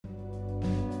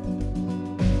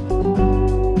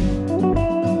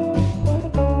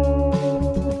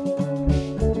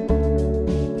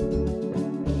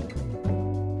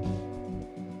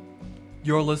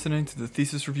You're listening to the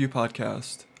Thesis Review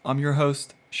Podcast. I'm your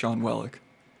host, Sean Wellick.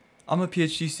 I'm a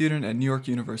PhD student at New York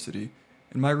University,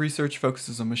 and my research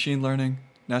focuses on machine learning,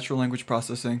 natural language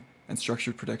processing, and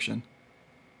structured prediction.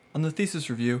 On the Thesis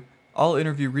Review, I'll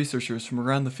interview researchers from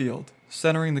around the field,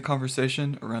 centering the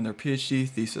conversation around their PhD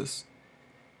thesis.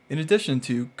 In addition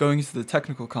to going into the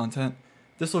technical content,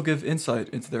 this will give insight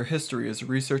into their history as a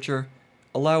researcher,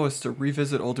 allow us to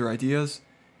revisit older ideas,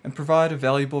 and provide a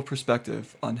valuable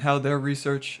perspective on how their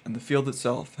research and the field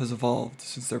itself has evolved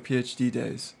since their PhD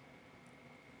days.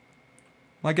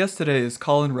 My guest today is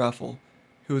Colin Raffel,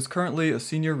 who is currently a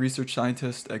senior research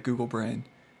scientist at Google Brain,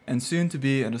 and soon to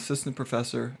be an assistant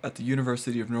professor at the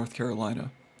University of North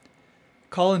Carolina.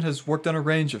 Colin has worked on a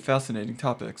range of fascinating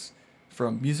topics,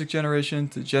 from music generation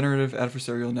to generative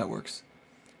adversarial networks.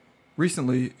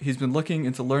 Recently, he's been looking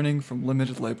into learning from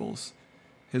limited labels.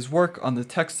 His work on the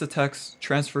text-to-text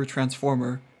transfer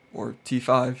transformer, or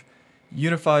T5,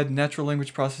 unified natural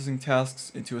language processing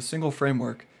tasks into a single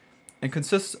framework and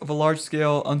consists of a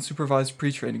large-scale unsupervised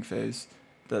pre-training phase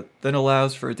that then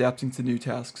allows for adapting to new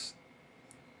tasks.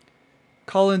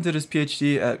 Colin did his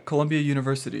PhD at Columbia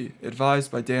University,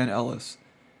 advised by Dan Ellis.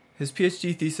 His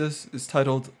PhD thesis is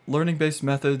titled Learning-Based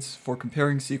Methods for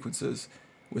Comparing Sequences,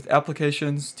 with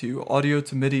applications to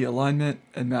audio-to-MIDI alignment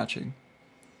and matching.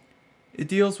 It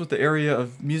deals with the area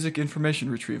of music information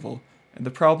retrieval and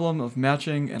the problem of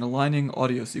matching and aligning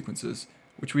audio sequences,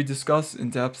 which we discuss in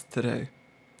depth today.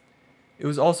 It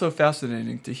was also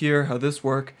fascinating to hear how this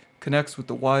work connects with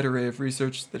the wide array of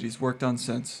research that he's worked on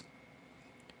since.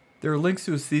 There are links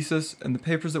to his thesis and the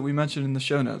papers that we mentioned in the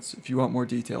show notes if you want more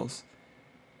details.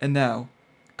 And now,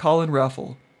 Colin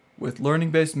Raffel, with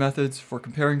learning-based methods for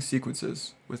comparing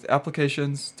sequences, with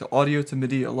applications to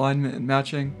audio-to-MIDI alignment and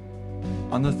matching,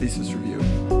 on the Thesis Review.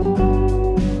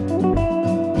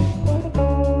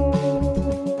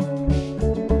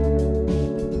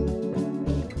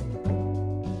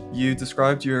 You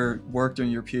described your work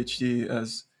during your PhD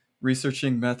as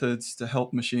researching methods to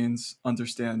help machines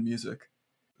understand music.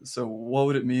 So what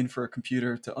would it mean for a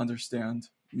computer to understand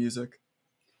music?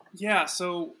 Yeah,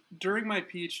 so during my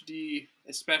PhD,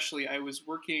 especially, I was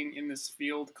working in this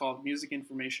field called music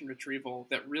information retrieval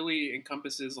that really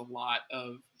encompasses a lot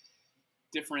of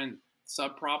different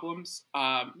subproblems.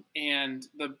 And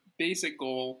the basic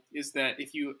goal is that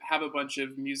if you have a bunch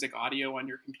of music audio on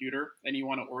your computer and you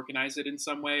want to organize it in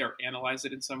some way or analyze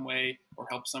it in some way or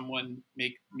help someone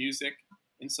make music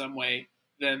in some way,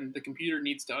 then the computer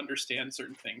needs to understand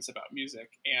certain things about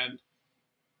music. And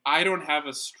I don't have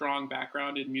a strong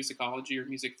background in musicology or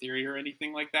music theory or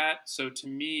anything like that. So to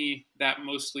me, that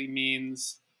mostly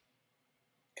means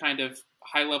kind of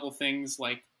high level things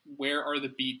like where are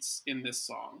the beats in this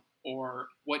song, or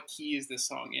what key is this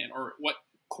song in, or what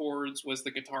chords was the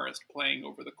guitarist playing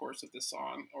over the course of the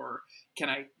song, or can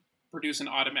I produce an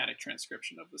automatic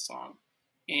transcription of the song?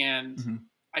 And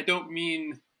I don't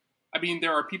mean,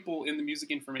 there are people in the music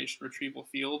information retrieval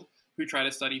field who try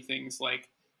to study things like,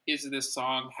 is this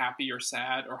song happy or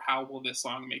sad, or how will this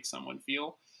song make someone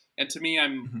feel? And to me,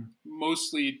 I'm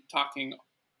mostly talking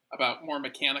about more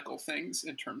mechanical things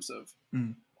in terms of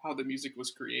how the music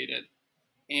was created.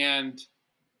 And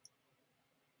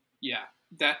yeah,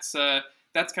 that's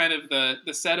kind of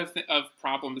the set of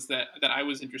problems that I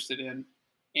was interested in.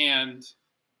 And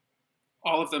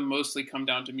all of them mostly come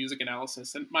down to music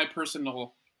analysis. And my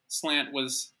personal slant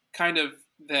was kind of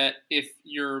that if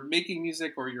you're making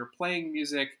music or you're playing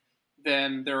music,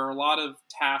 then there are a lot of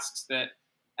tasks that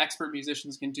expert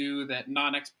musicians can do that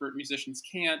non-expert musicians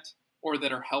can't, or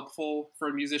that are helpful for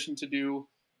a musician to do.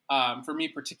 For me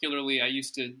particularly, I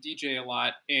used to DJ a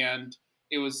lot, and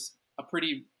it was a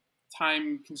pretty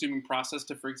time-consuming process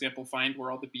to, for example, find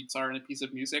where all the beats are in a piece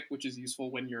of music, which is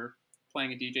useful when you're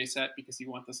playing a DJ set because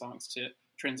you want the songs to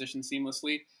transition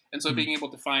seamlessly. And so being able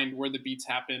to find where the beats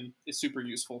happen is super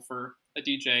useful for a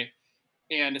DJ.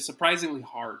 And it's surprisingly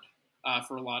hard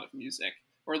for a lot of music,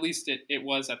 or at least it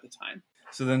was at the time.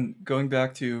 So then going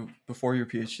back to before your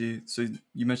PhD, so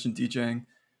you mentioned DJing.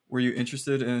 Were you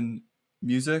interested in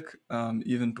music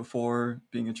even before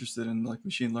being interested in like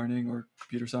machine learning or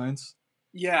computer science?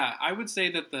 Yeah, I would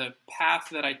say that the path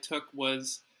that I took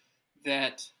was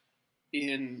that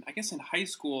in high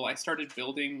school, I started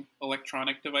building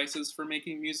electronic devices for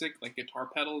making music, like guitar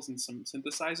pedals and some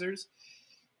synthesizers.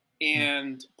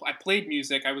 And I played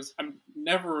music. I'm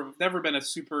never been a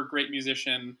super great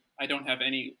musician. I don't have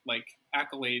any like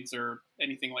accolades or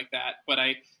anything like that, but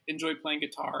I enjoy playing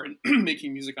guitar and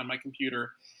making music on my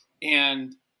computer.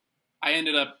 And I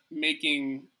ended up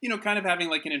making, kind of having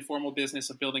like an informal business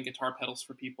of building guitar pedals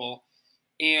for people,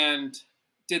 and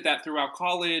did that throughout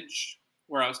college.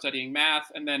 where I was studying math.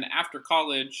 And then after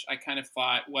college, I kind of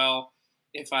thought, well,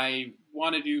 if I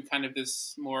want to do kind of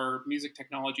this more music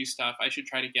technology stuff, I should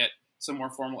try to get some more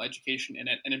formal education in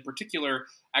it. And in particular,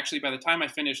 actually, by the time I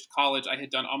finished college, I had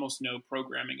done almost no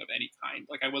programming of any kind.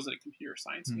 Like I wasn't a computer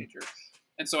science major.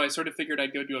 And so I sort of figured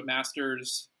I'd go do a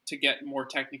master's to get more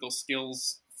technical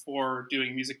skills for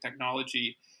doing music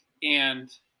technology. And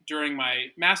during my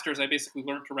master's, I basically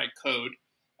learned to write code,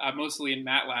 mostly in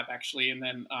MATLAB, actually, and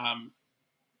then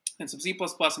and some C++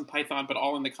 and Python, but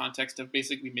all in the context of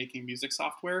basically making music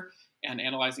software and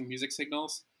analyzing music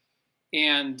signals.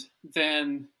 And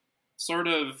then sort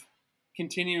of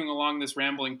continuing along this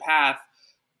rambling path,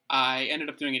 I ended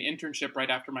up doing an internship right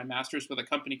after my master's with a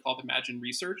company called Imagine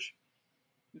Research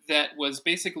that was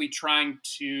basically trying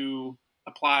to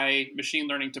apply machine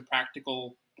learning to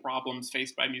practical problems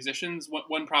faced by musicians.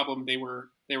 One problem they were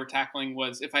tackling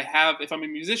was if I'm a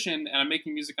musician and I'm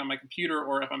making music on my computer,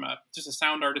 or if I'm just a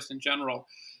sound artist in general,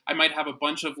 I might have a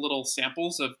bunch of little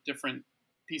samples of different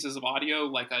pieces of audio,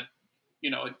 like a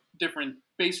different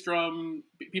bass drum,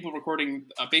 people recording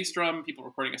a bass drum, people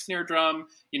recording a snare drum,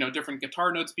 different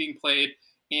guitar notes being played,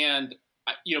 and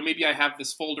maybe I have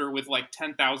this folder with like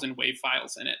 10,000 WAV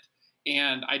files in it,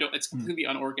 and it's completely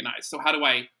unorganized. So how do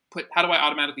I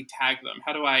automatically tag them?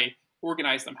 How do I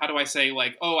organize them? How do I say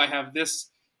like, oh, I have this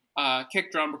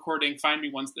kick drum recording, find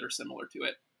me ones that are similar to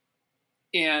it?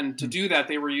 And to do that,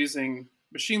 they were using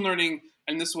machine learning,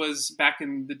 and this was back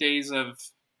in the days of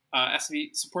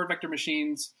SV support vector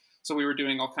machines. So we were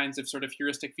doing all kinds of sort of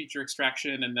heuristic feature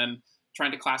extraction, and then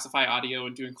trying to classify audio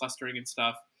and doing clustering and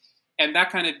stuff. And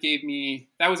that kind of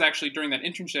that was actually during that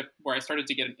internship where I started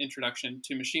to get an introduction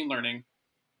to machine learning.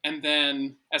 And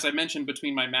then, as I mentioned,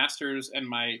 between my master's and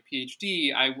my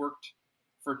PhD, I worked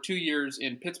for 2 years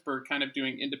in Pittsburgh, kind of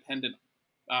doing independent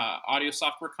audio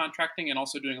software contracting, and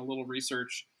also doing a little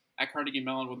research at Carnegie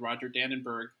Mellon with Roger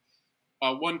Dannenberg.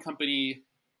 One company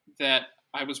that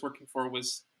I was working for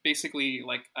was basically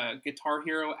like a Guitar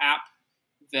Hero app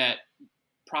that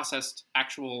processed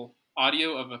actual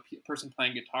audio of a person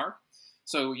playing guitar.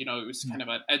 So, it was kind of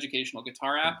an educational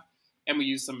guitar app. And we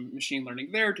used some machine learning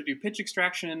there to do pitch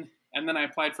extraction. And then I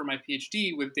applied for my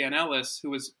PhD with Dan Ellis, who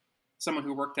was someone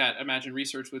who worked at Imagine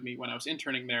Research with me when I was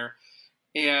interning there.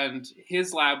 And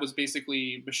his lab was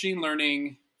basically machine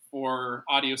learning for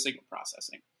audio signal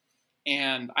processing.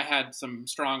 And I had some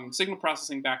strong signal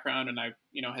processing background, and I,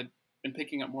 had been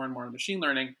picking up more and more machine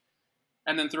learning.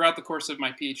 And then throughout the course of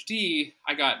my PhD,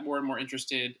 I got more and more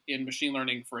interested in machine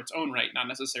learning for its own right, not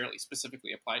necessarily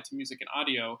specifically applied to music and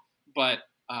audio, but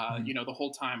the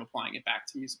whole time applying it back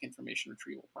to music information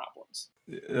retrieval problems.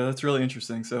 Yeah, that's really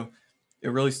interesting. So it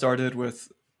really started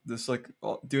with this, like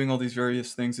doing all these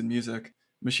various things in music.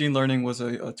 Machine learning was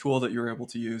a tool that you were able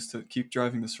to use to keep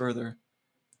driving this further.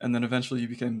 And then eventually you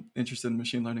became interested in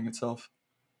machine learning itself.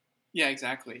 Yeah,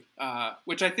 exactly.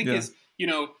 Which I think is,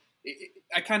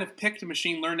 I kind of picked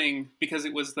machine learning because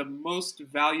it was the most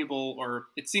valuable, or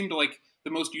it seemed like the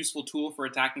most useful tool for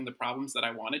attacking the problems that I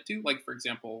wanted to, like, for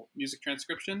example, music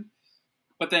transcription.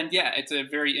 But then, it's a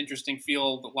very interesting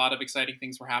field. A lot of exciting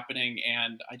things were happening,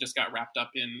 and I just got wrapped up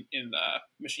in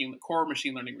the core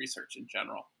machine learning research in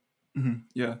general. Mm-hmm.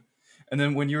 Yeah. And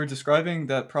then when you were describing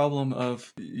that problem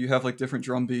of you have like different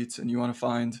drum beats and you want to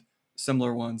find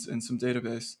similar ones in some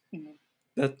database,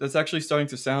 that's actually starting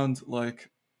to sound like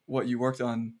what you worked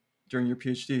on during your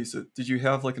PhD. So did you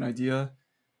have like an idea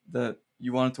that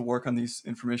you wanted to work on these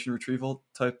information retrieval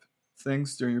type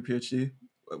things during your PhD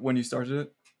when you started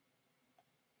it?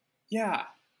 Yeah.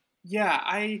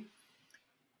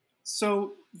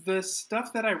 So the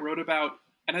stuff that I wrote about,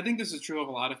 and I think this is true of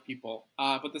a lot of people,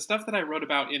 but the stuff that I wrote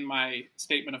about in my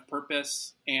statement of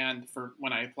purpose and for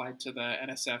when I applied to the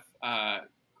NSF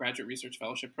Graduate Research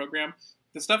Fellowship Program,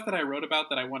 the stuff that I wrote about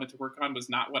that I wanted to work on was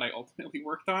not what I ultimately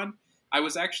worked on. I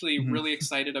was actually really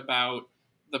excited about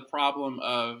the problem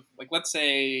of, like, let's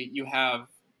say you have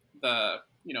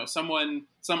some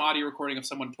audio recording of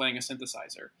someone playing a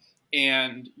synthesizer,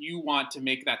 and you want to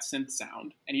make that synth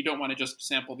sound, and you don't want to just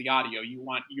sample the audio. You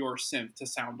want your synth to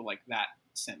sound like that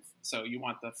synth. So you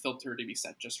want the filter to be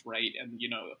set just right, and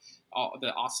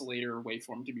the oscillator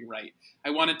waveform to be right. I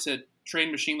wanted to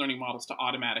train machine learning models to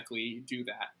automatically do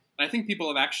that. And I think people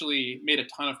have actually made a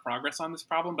ton of progress on this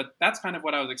problem, but that's kind of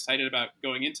what I was excited about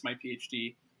going into my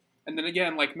PhD. And then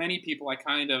again, like many people, I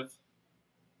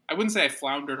wouldn't say I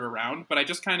floundered around, but I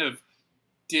just kind of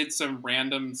did some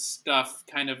random stuff,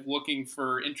 kind of looking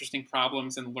for interesting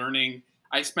problems and learning.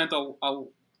 I spent a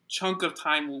chunk of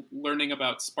time learning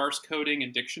about sparse coding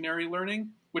and dictionary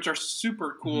learning, which are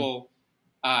super cool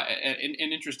and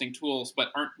interesting tools, but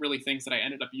aren't really things that I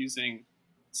ended up using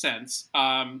sense.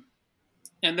 And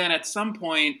then at some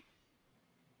point,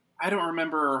 I don't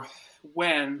remember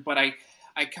when, but I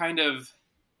kind of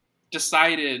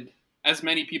decided, as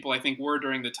many people I think were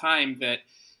during the time, that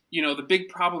the big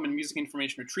problem in music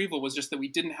information retrieval was just that we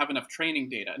didn't have enough training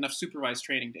data, enough supervised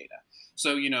training data.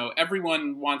 So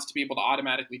everyone wants to be able to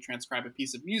automatically transcribe a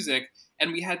piece of music,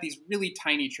 and we had these really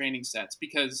tiny training sets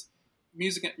because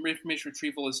music information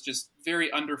retrieval is just very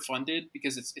underfunded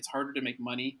because it's harder to make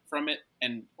money from it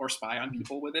or spy on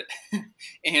people with it,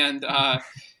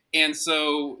 and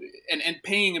so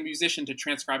paying a musician to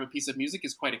transcribe a piece of music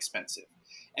is quite expensive,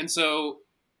 and so.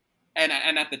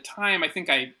 And at the time, I think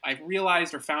I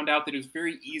realized or found out that it was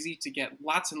very easy to get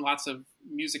lots and lots of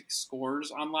music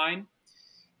scores online.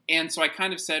 And so I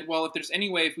kind of said, well, if there's any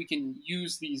way if we can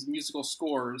use these musical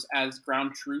scores as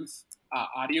ground truth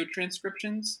audio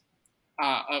transcriptions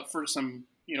for some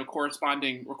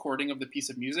corresponding recording of the piece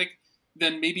of music,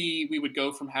 then maybe we would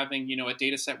go from having a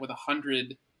data set with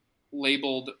 100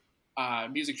 labeled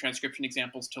music transcription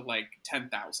examples to like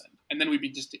 10,000. And then we'd be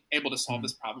just able to solve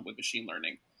this problem with machine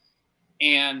learning.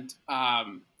 And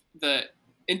the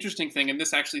interesting thing, and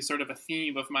this actually sort of a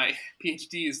theme of my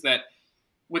PhD, is that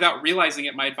without realizing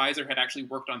it, my advisor had actually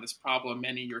worked on this problem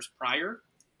many years prior.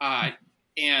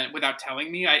 And without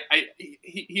telling me,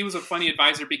 he was a funny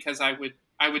advisor because I would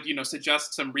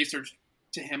suggest some research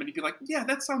to him, and he'd be like, "Yeah,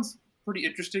 that sounds pretty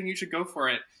interesting. You should go for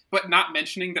it." But not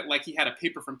mentioning that like he had a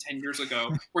paper from 10 years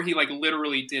ago where he like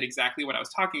literally did exactly what I was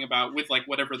talking about with like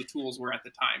whatever the tools were at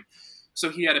the time. So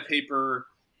he had a paper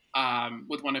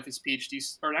with one of his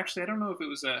PhDs, or actually, I don't know if it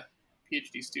was a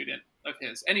PhD student of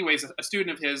his. Anyways, a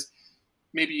student of his,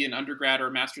 maybe an undergrad or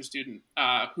a master's student,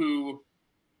 who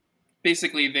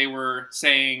basically they were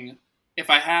saying, if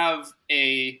I have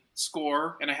a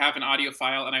score and I have an audio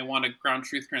file and I want a ground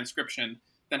truth transcription,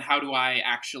 then how do I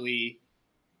actually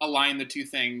align the two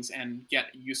things and get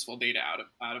useful data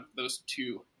out of those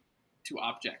two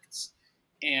objects?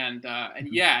 And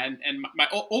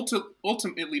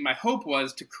ultimately my hope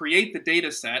was to create the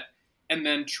data set and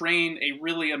then train a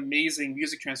really amazing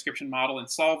music transcription model and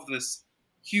solve this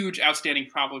huge outstanding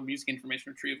problem of music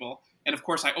information retrieval. And of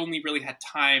course, I only really had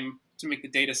time to make the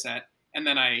data set, and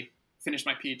then I finished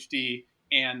my PhD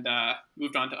and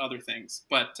moved on to other things.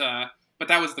 But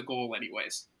that was the goal,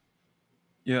 anyways.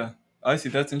 Yeah, I see.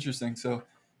 That's interesting. So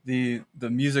the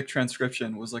music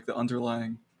transcription was like the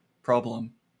underlying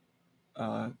problem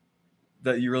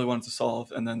that you really wanted to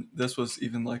solve, and then this was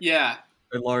even like a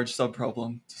large sub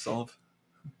problem to solve.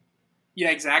 Yeah,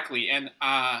 exactly. And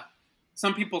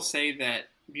some people say that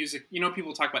music,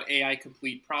 people talk about AI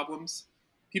complete problems.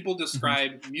 People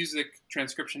describe music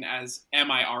transcription as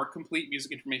MIR complete,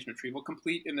 music information retrieval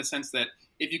complete, in the sense that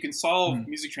if you can solve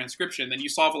music transcription, then you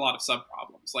solve a lot of sub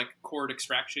problems like chord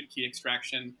extraction, key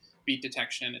extraction, beat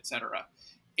detection, etc.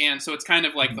 And so it's kind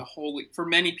of like the holy, for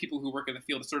many people who work in the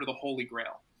field, it's sort of the holy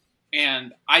grail.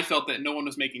 And I felt that no one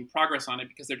was making progress on it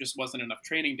because there just wasn't enough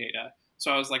training data.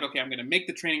 So I was like, okay, I'm going to make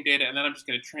the training data, and then I'm just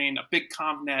going to train a big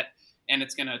ConvNet, and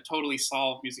it's going to totally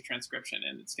solve music transcription,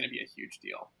 and it's going to be a huge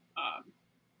deal.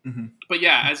 But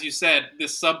yeah, as you said,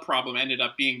 this sub-problem ended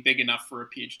up being big enough for a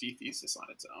PhD thesis on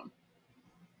its own.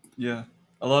 Yeah,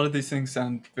 a lot of these things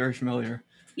sound very familiar.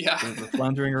 Yeah. The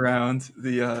floundering around,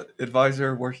 the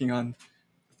advisor working on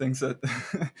things that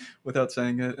without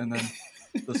saying it, and then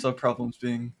the sub-problems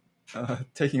being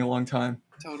taking a long time.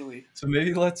 Totally. So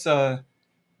maybe let's,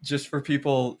 just for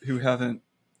people who haven't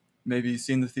maybe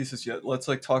seen the thesis yet, let's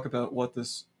like talk about what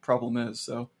this problem is.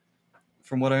 So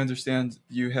from what I understand,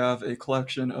 you have a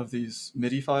collection of these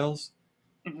MIDI files,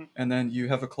 and then you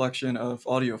have a collection of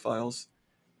audio files,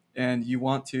 and you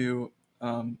want to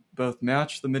both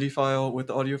match the MIDI file with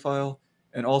the audio file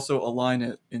and also align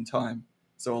it in time.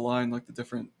 So align like the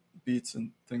different beats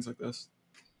and things like this.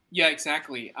 Yeah,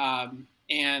 exactly.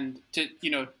 And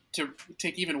to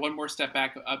take even one more step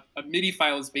back, a MIDI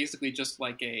file is basically just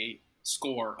like a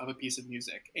score of a piece of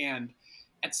music. And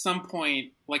at some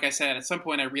point, like I said,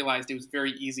 I realized it was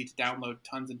very easy to download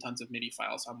tons and tons of MIDI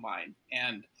files online.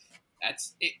 And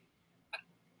that's it.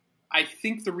 I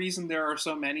think the reason there are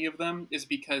so many of them is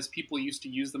because people used to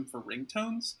use them for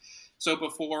ringtones. So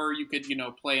before you could,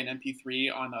 play an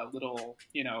MP3 on a little,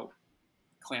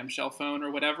 clamshell phone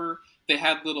or whatever, they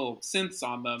had little synths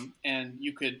on them, and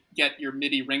you could get your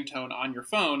MIDI ringtone on your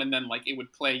phone, and then like it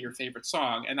would play your favorite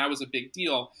song, and that was a big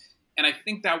deal. And I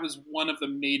think that was one of the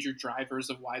major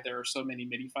drivers of why there are so many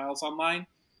MIDI files online.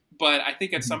 But I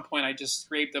think at some point I just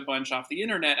scraped a bunch off the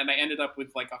internet, and I ended up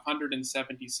with like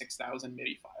 176,000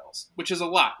 MIDI files, which is a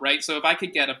lot, right? So if I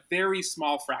could get a very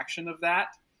small fraction of that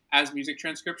as music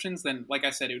transcriptions, then like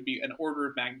I said, it would be an order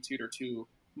of magnitude or two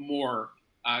more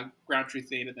ground truth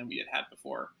data than we had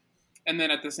before. And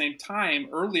then at the same time,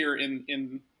 earlier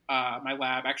in my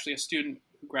lab, actually a student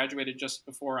who graduated just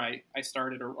before I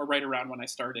started, or right around when I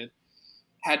started,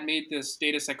 had made this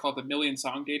data set called the Million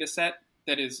Song data set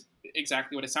that is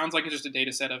exactly what it sounds like. It's just a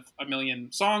data set of a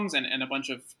million songs and a bunch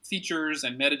of features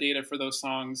and metadata for those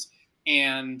songs.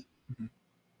 And Mhm.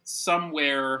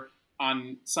 somewhere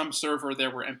on some server,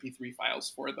 there were MP3 files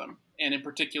for them. And in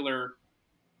particular,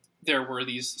 there were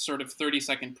these sort of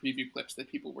 30-second preview clips that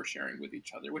people were sharing with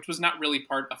each other, which was not really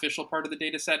official part of the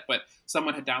data set, but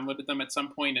someone had downloaded them at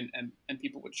some point and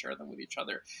people would share them with each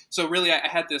other. So really, I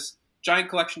had this giant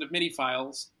collection of MIDI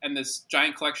files and this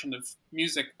giant collection of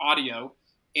music audio,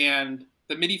 and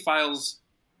the MIDI files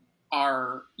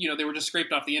are, they were just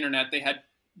scraped off the internet. They had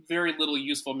very little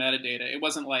useful metadata. It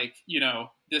wasn't like,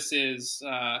 this is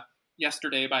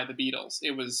Yesterday by the Beatles.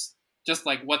 It was just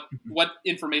like what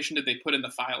information did they put in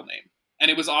the file name, and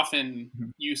it was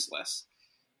often useless.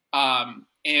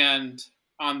 And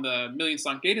on the Million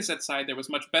Song dataset side, there was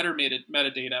much better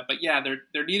metadata, but yeah,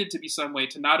 there needed to be some way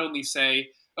to not only say,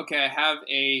 okay, I have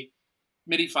a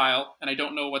MIDI file and I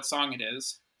don't know what song it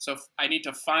is, so I need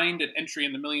to find an entry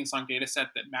in the Million Song dataset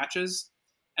that matches.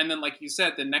 And then, like you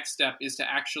said, the next step is to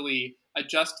actually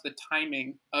adjust the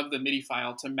timing of the MIDI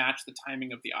file to match the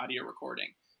timing of the audio recording.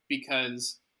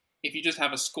 Because if you just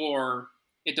have a score,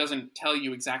 it doesn't tell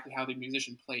you exactly how the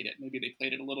musician played it. Maybe they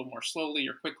played it a little more slowly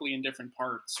or quickly in different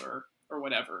parts or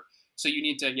whatever. So you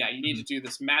need to do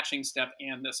this matching step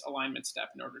and this alignment step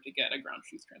in order to get a ground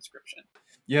truth transcription.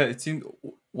 Yeah, it seemed,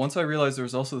 once I realized there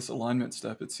was also this alignment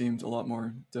step, it seemed a lot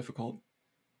more difficult.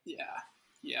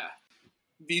 Yeah.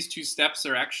 These two steps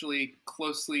are actually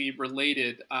closely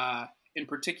related. In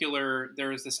particular,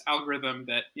 there is this algorithm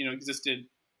that existed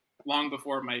long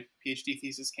before my PhD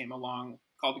thesis came along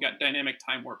called dynamic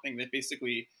time warping that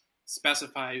basically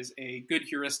specifies a good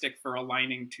heuristic for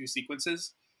aligning two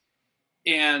sequences.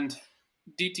 And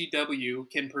DTW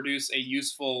can produce a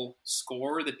useful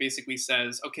score that basically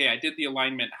says, okay, I did the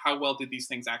alignment. How well did these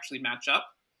things actually match up?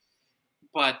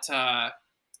 But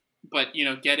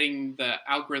getting the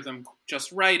algorithm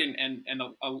just right and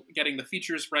getting the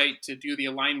features right to do the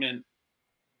alignment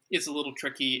is a little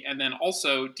tricky. And then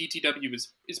also DTW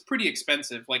is pretty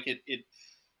expensive. Like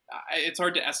it's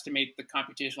hard to estimate the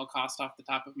computational cost off the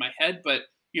top of my head, but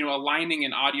aligning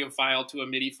an audio file to a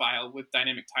MIDI file with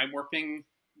dynamic time warping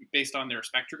based on their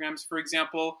spectrograms, for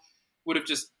example, would have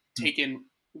just taken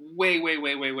way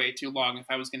too long if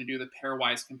I was going to do the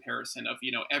pairwise comparison of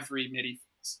every MIDI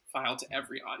file to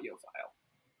every audio file.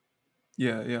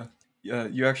 Yeah.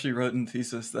 You actually wrote in the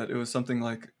thesis that it was something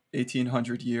like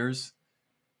 1,800 years.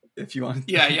 If you want.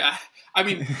 Yeah. I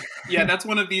mean, yeah, that's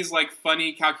one of these like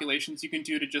funny calculations you can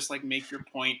do to just like make your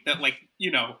point that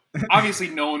obviously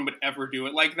no one would ever do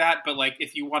it like that. But like,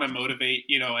 if you want to motivate,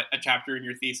 a chapter in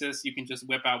your thesis, you can just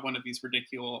whip out one of these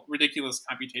ridiculous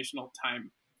computational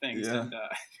time things. Yeah.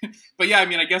 And, but yeah, I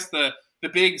mean, I guess the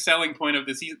big selling point of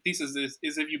this thesis is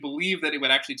if you believe that it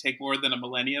would actually take more than a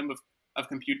millennium of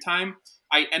compute time,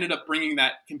 I ended up bringing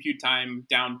that compute time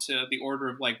down to the order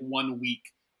of like 1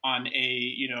 week on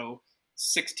a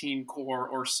 16 core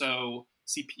or so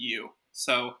CPU.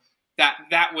 So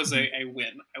that was a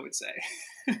win, I would say.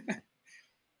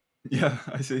 Yeah,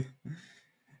 I see.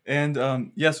 And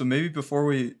so maybe before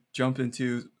we jump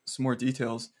into some more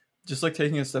details, just like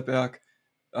taking a step back,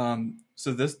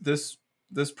 so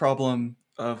this problem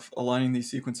of aligning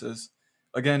these sequences,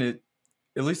 again,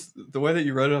 at least the way that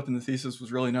you wrote it up in the thesis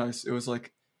was really nice. It was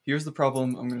like, here's the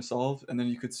problem I'm going to solve, and then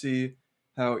you could see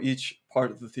how each part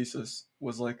of the thesis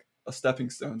was like a stepping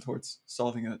stone towards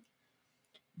solving it.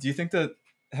 Do you think that,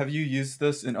 have you used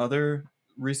this in other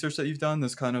research that you've done,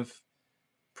 this kind of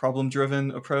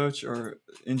problem-driven approach, or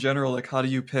in general, like how do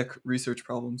you pick research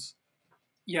problems?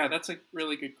 Yeah, that's a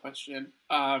really good question.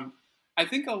 I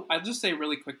think I'll just say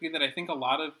really quickly that I think a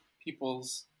lot of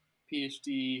people's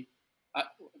PhD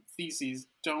theses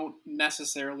don't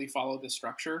necessarily follow this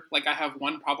structure. Like I have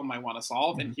one problem I want to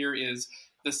solve, and here is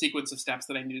the sequence of steps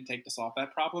that I need to take to solve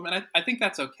that problem. And I think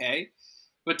that's okay.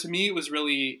 But to me, it was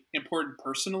really important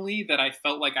personally that I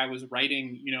felt like I was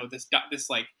writing, this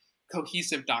like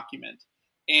cohesive document.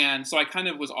 And so I kind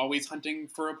of was always hunting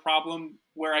for a problem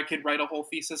where I could write a whole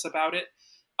thesis about it.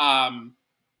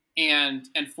 And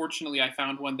fortunately, I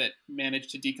found one that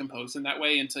managed to decompose in that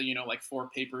way into, like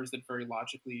 4 papers that very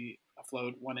logically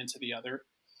flowed one into the other.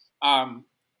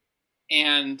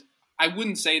 And I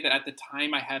wouldn't say that at the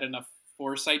time I had enough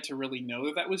foresight to really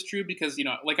know that was true because,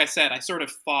 like I said, I sort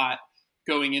of thought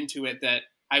going into it that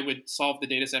I would solve the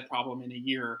dataset problem in a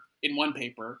year in one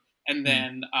paper. And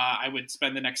then I would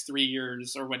spend the next 3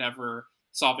 years or whatever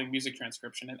solving music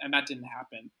transcription, and that didn't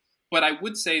happen. But I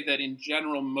would say that in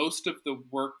general, most of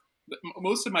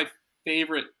my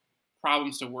favorite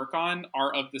problems to work on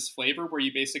are of this flavor, where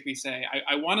you basically say,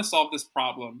 I want to solve this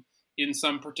problem in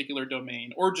some particular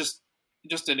domain, or just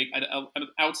an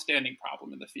outstanding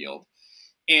problem in the field.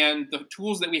 And the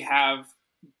tools that we have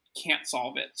can't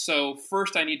solve it. So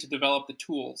first I need to develop the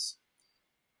tools,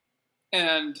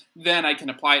 and then I can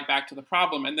apply it back to the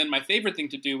problem. And then my favorite thing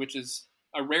to do, which is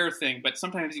a rare thing, but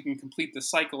sometimes you can complete the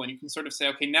cycle and you can sort of say,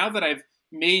 okay, now that I've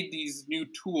made these new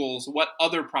tools, what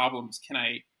other problems can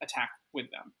I attack with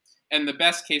them? And the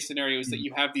best case scenario is that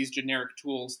you have these generic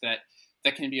tools that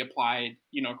can be applied,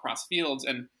 across fields.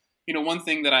 And, one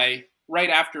thing that right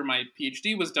after my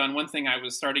PhD was done, one thing I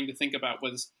was starting to think about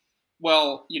was,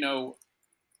 well,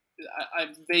 a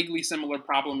vaguely similar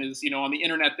problem is, on the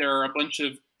internet, there are a bunch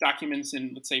of documents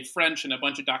in, let's say, French and a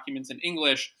bunch of documents in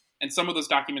English, and some of those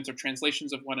documents are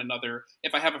translations of one another.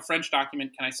 If I have a French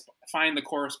document, can I find the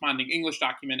corresponding English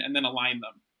document and then align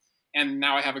them? And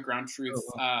now I have a ground truth,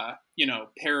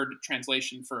 paired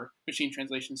translation for machine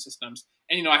translation systems.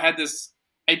 And, I had this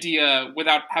idea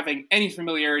without having any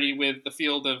familiarity with the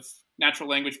field of natural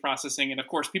language processing. And of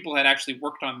course, people had actually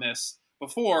worked on this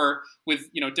before with,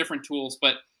 different tools,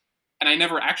 and I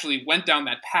never actually went down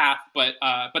that path, but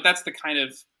that's the kind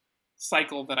of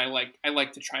cycle that I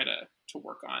like to try to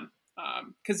work on.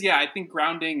 Because I think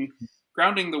grounding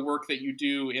the work that you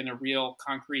do in a real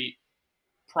concrete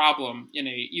problem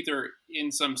either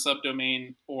in some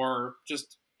subdomain or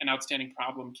just an outstanding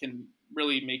problem can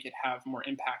really make it have more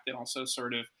impact, and also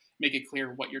sort of make it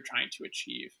clear what you're trying to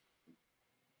achieve.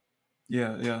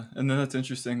 Yeah. And then that's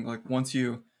interesting. Like once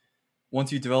you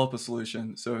develop a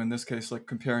solution, so in this case, like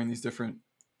comparing these different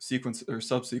sequence or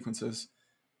subsequences,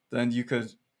 then you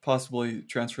could possibly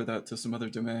transfer that to some other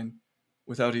domain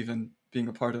without even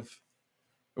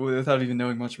without even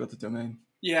knowing much about the domain.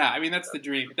 Yeah, I mean, that's the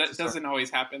dream. That doesn't always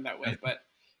happen that way, but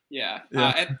yeah.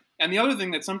 Yeah. And the other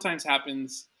thing that sometimes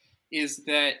happens is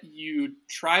that you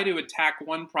try to attack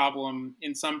one problem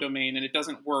in some domain and it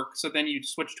doesn't work. So then you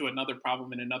switch to another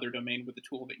problem in another domain with the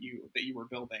tool that you were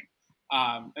building.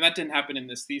 And that didn't happen in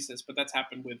this thesis, but that's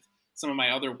happened with some of my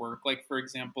other work. Like, for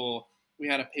example, we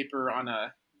had a paper on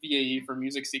a VAE for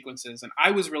music sequences, and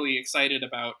I was really excited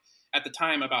at the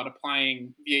time about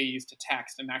applying VAEs to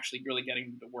text and actually really getting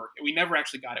them to work. And we never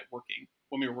actually got it working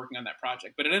when we were working on that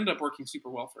project, but it ended up working super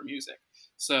well for music.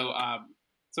 So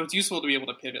it's useful to be able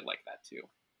to pivot like that too.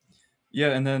 Yeah,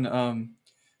 and then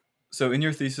so in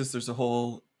your thesis, there's a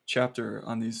whole chapter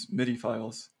on these MIDI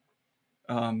files.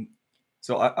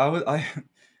 So I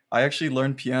actually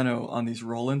learned piano on these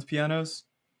Roland pianos,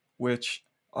 which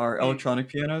are electronic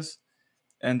pianos,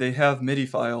 and they have MIDI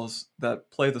files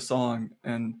that play the song,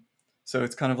 and so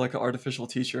it's kind of like an artificial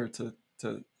teacher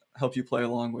to help you play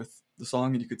along with the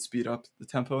song, and you could speed up the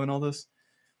tempo and all this.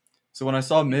 So when I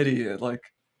saw MIDI, it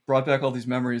like brought back all these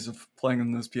memories of playing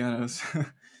on those pianos.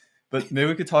 But maybe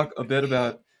we could talk a bit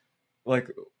about like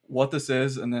what this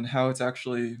is and then how it's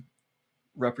actually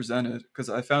represented, because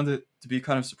I found it to be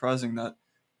kind of surprising that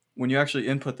when you actually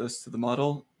input this to the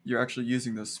model, you're actually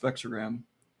using this spectrogram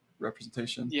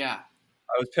representation. Yeah.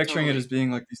 I was picturing it as being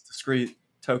like these discrete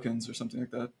tokens or something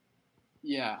like that.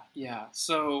 Yeah.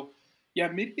 So,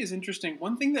 MIDI is interesting.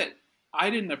 One thing that I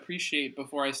didn't appreciate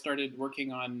before I started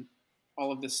working on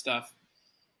all of this stuff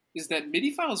is that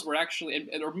MIDI files were actually,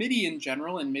 or MIDI in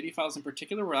general, and MIDI files in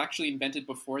particular, were actually invented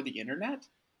before the internet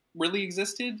really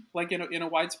existed, like in a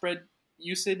widespread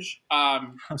usage.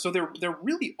 So they're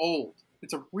really old.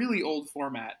 It's a really old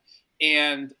format,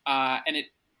 and it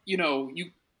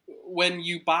when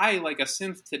you buy like a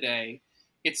synth today,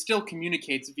 it still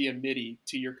communicates via MIDI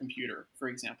to your computer, for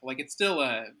example. Like it's still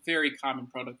a very common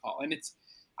protocol, and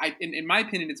in my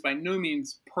opinion, it's by no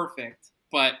means perfect,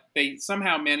 but they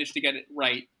somehow managed to get it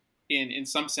right in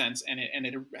some sense, and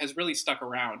it has really stuck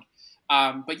around.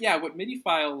 But yeah, what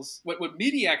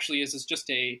MIDI actually is just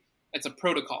it's a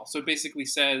protocol. So it basically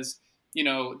says,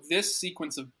 this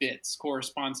sequence of bits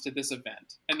corresponds to this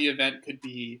event, and the event could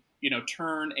be,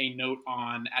 turn a note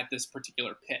on at this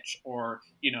particular pitch, or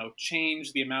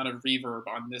change the amount of reverb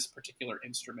on this particular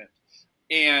instrument,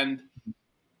 and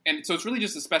so it's really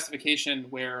just a specification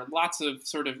where lots of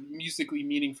sort of musically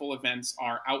meaningful events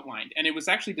are outlined. And it was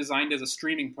actually designed as a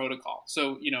streaming protocol.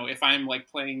 So, if I'm like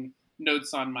playing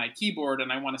notes on my keyboard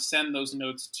and I want to send those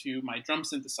notes to my drum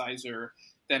synthesizer,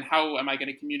 then how am I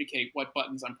going to communicate what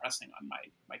buttons I'm pressing on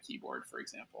my keyboard, for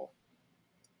example?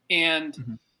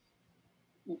 And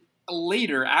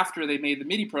later, after they made the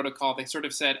MIDI protocol, they sort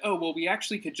of said, oh, well, we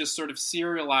actually could just sort of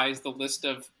serialize the list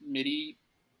of MIDI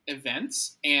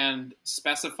events and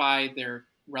specify their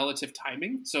relative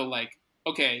timing. So like,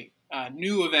 okay,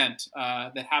 new event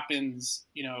that happens,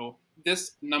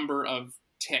 this number of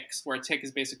ticks, where a tick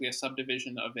is basically a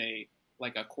subdivision of a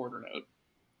quarter note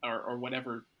or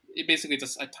whatever. It basically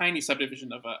it's a tiny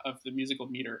subdivision of the musical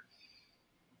meter.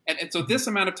 And so this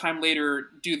amount of time later,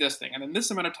 do this thing. And then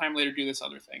this amount of time later, do this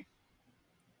other thing.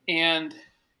 And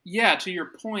yeah, to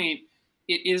your point,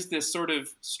 it is this sort of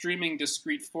streaming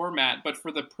discrete format, but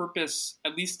for the purpose,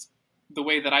 at least the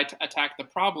way that I attack the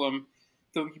problem,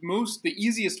 the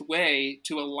easiest way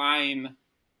to align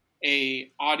an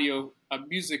audio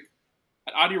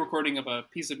recording of a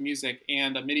piece of music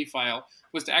and a MIDI file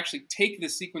was to actually take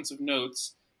this sequence of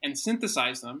notes and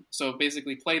synthesize them. So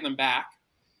basically play them back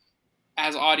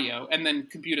as audio and then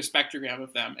compute a spectrogram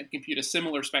of them and compute a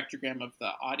similar spectrogram of the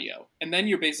audio. And then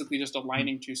you're basically just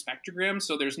aligning two spectrograms.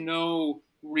 So there's no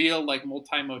real like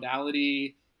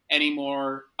multimodality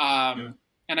anymore.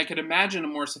 And I could imagine a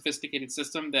more sophisticated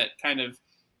system that kind of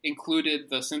included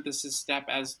the synthesis step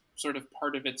as sort of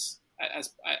part of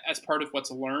as part of what's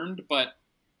learned. But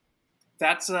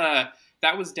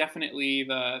that was definitely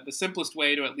the simplest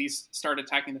way to at least start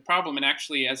attacking the problem. And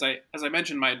actually, as I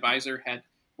mentioned, my advisor had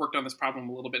worked on this problem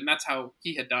a little bit, and that's how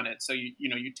he had done it. So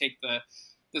you take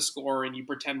the score and you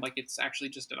pretend like it's actually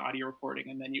just an audio recording,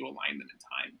 and then you align them in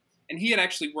time. And he had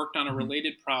actually worked on a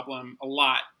related problem a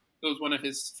lot. It was one of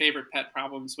his favorite pet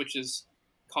problems, which is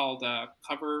called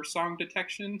cover song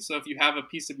detection. So if you have a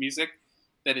piece of music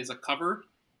that is a cover,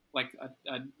 like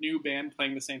a new band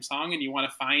playing the same song, and you want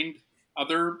to find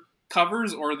other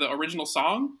covers or the original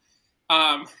song,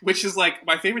 which is like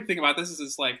my favorite thing about this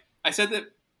is like I said that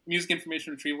music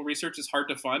information retrieval research is hard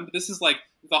to fund. This is like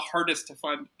the hardest to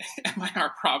fund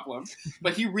MIR problem.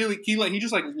 But he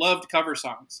just like loved cover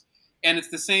songs. And it's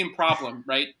the same problem,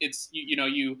 right? It's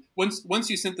you once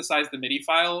you synthesize the MIDI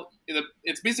file,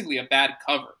 it's basically a bad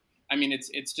cover. I mean,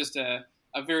 it's just a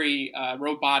very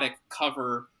robotic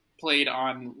cover played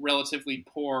on relatively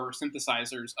poor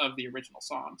synthesizers of the original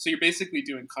song. So you're basically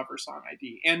doing cover song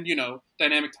ID. And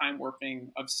dynamic time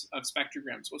warping of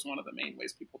spectrograms was one of the main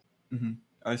ways people. Mm-hmm.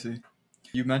 I see.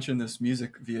 You mentioned this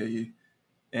music VAE,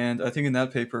 and I think in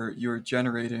that paper you were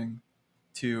generating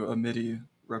to a MIDI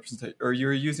representation, or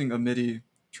you're using a MIDI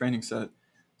training set.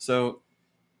 So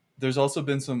there's also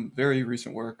been some very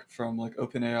recent work from like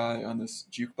OpenAI on this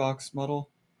jukebox model,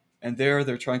 and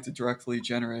they're trying to directly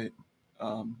generate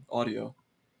audio.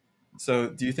 So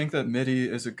do you think that MIDI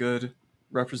is a good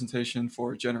representation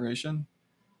for generation,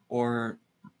 or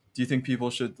do you think people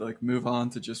should like move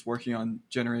on to just working on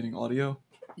generating audio?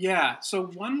 Yeah. So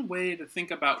one way to think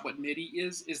about what MIDI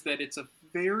is that it's a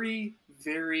very,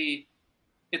 very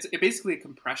it's basically a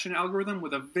compression algorithm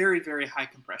with a very, very high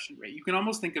compression rate. You can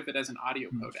almost think of it as an audio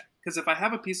codec. Because if I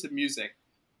have a piece of music,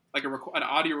 like an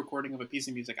audio recording of a piece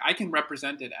of music, I can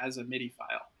represent it as a MIDI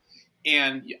file.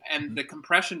 And the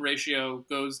compression ratio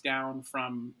goes down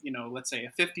from, let's say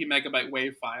a 50 megabyte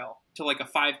WAV file to like a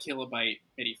 5 kilobyte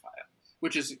MIDI file,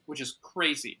 which is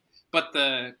crazy. But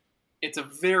it's a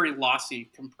very lossy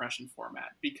compression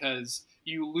format because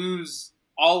you lose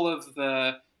all of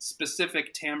the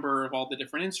specific timbre of all the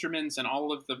different instruments and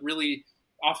all of the really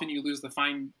often you lose the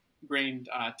fine-grained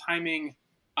timing.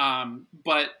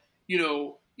 But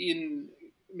in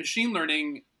machine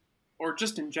learning or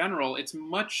just in general, it's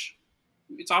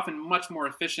often much more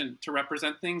efficient to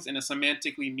represent things in a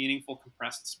semantically meaningful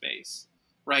compressed space,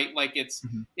 right? Like it's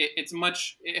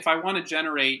much. If I want to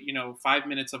generate 5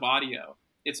 minutes of audio,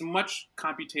 it's much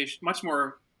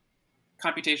more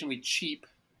computationally cheap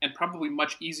and probably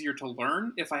much easier to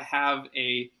learn if I have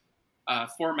a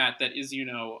format that is, a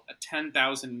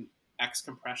 10,000x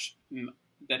compression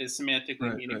that is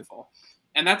semantically meaningful.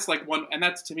 Right. And that's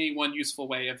that's to me one useful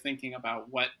way of thinking about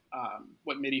what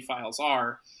MIDI files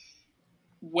are.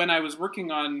 When I was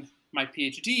working on my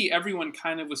PhD, everyone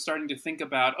kind of was starting to think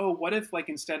about, what if like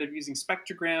instead of using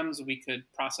spectrograms, we could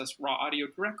process raw audio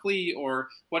directly, or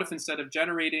what if instead of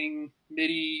generating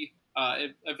MIDI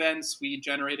events, we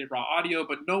generated raw audio,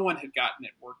 but no one had gotten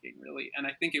it working really. And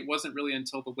I think it wasn't really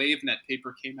until the WaveNet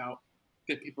paper came out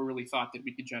that people really thought that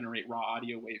we could generate raw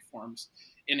audio waveforms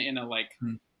in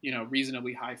a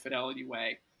reasonably high fidelity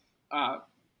way.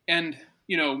 And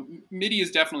MIDI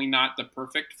is definitely not the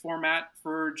perfect format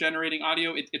for generating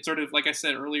audio. It's sort of, like I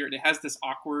said earlier, it has this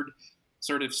awkward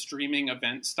sort of streaming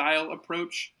event style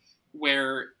approach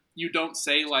where you don't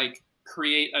say like,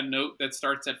 create a note that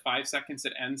starts at 5 seconds,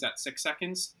 that ends at 6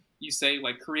 seconds. You say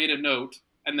like create a note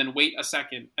and then wait a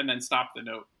second and then stop the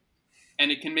note.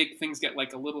 And it can make things get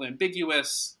like a little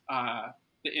ambiguous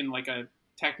in like a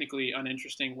technically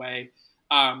uninteresting way.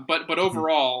 But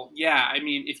overall, yeah, I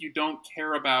mean, if you don't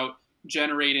care about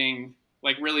generating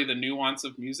like really the nuance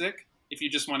of music. If you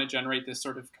just want to generate this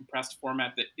sort of compressed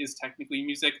format that is technically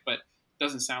music, but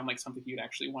doesn't sound like something you'd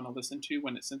actually want to listen to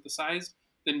when it's synthesized,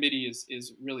 then MIDI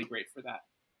is really great for that.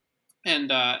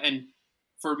 And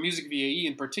for Music VAE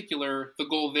in particular, the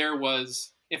goal there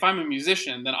was, if I'm a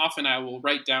musician, then often I will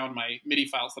write down my MIDI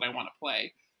files that I want to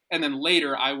play, and then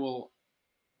later I will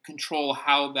control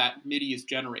how that MIDI is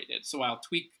generated. So I'll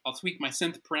tweak my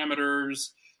synth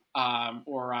parameters,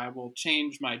 or I will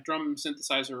change my drum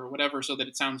synthesizer or whatever so that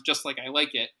it sounds just like I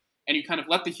like it. And you kind of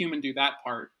let the human do that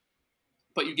part,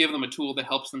 but you give them a tool that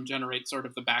helps them generate sort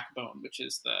of the backbone, which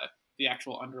is the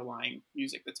actual underlying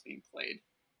music that's being played.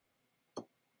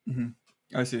 Mm-hmm.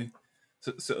 I see.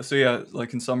 So yeah,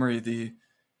 like in summary,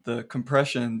 the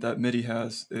compression that MIDI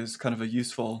has is kind of a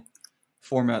useful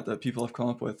format that people have come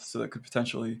up with, so that could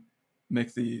potentially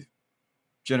make the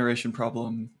generation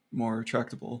problem more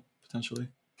tractable, potentially.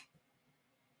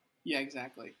 Yeah,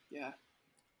 exactly. Yeah.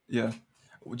 Yeah.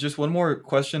 Just one more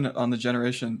question on the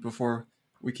generation before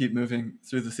we keep moving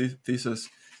through the thesis.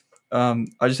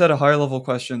 I just had a higher level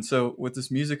question. So with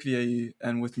this music VAE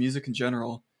and with music in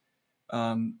general,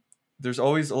 um, there's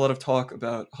always a lot of talk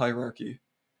about hierarchy.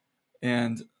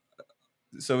 And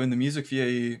so in the music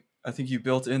VAE, I think you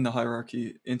built in the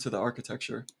hierarchy into the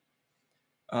architecture.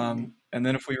 And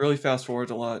then if we really fast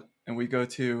forward a lot and we go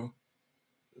to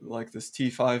like this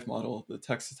T5 model, the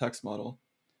text-to-text model,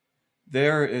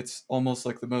 there it's almost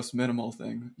like the most minimal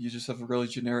thing. You just have a really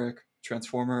generic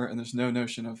transformer and there's no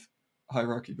notion of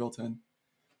hierarchy built in.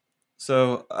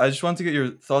 So I just want to get your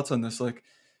thoughts on this. Like,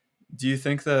 do you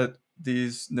think that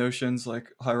these notions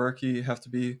like hierarchy have to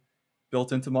be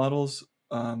built into models?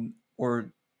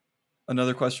 Or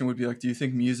another question would be like, do you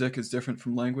think music is different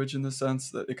from language in the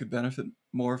sense that it could benefit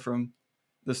more from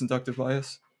this inductive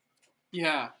bias?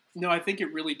 Yeah. No, I think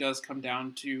it really does come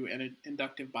down to an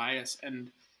inductive bias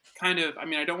and kind of, I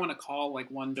mean, I don't want to call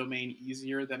like one domain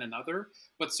easier than another,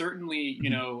 but certainly,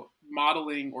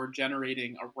 modeling or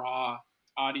generating a raw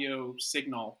audio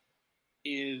signal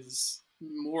is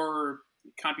more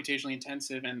computationally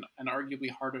intensive and arguably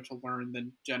harder to learn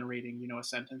than generating, a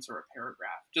sentence or a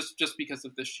paragraph, just because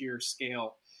of the sheer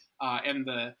scale and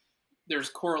there's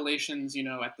correlations,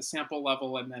 at the sample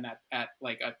level and then at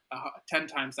like a 10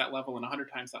 times that level and 100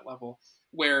 times that level,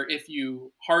 where if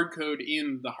you hard code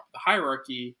in the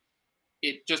hierarchy,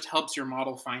 it just helps your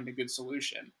model find a good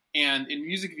solution. And in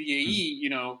Music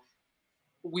VAE,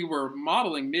 we were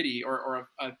modeling MIDI or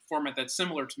a format that's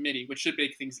similar to MIDI, which should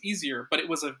make things easier, but it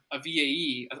was a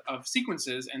VAE of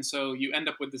sequences. And so you end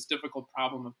up with this difficult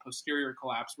problem of posterior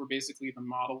collapse, where basically the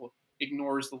model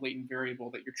ignores the latent variable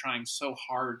that you're trying so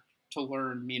hard to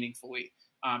learn meaningfully,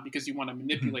 because you want to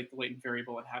manipulate the latent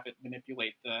variable and have it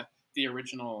manipulate the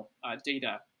original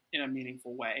data in a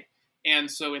meaningful way.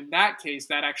 And so in that case,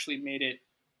 that actually made it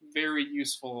very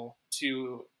useful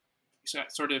to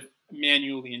sort of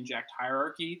manually inject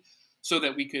hierarchy so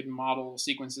that we could model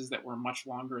sequences that were much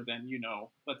longer than,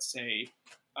 let's say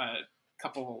a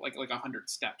couple, like 100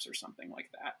 steps or something like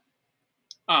that.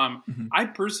 I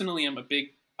personally am a big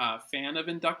fan of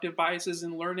inductive biases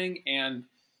in learning, and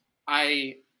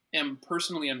I am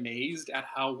personally amazed at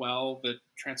how well the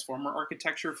transformer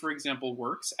architecture, for example,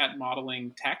 works at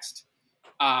modeling text.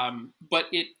 But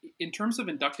in terms of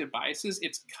inductive biases,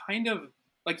 it's kind of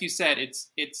like you said.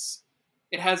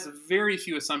 It has very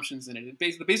few assumptions in it.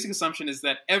 The basic assumption is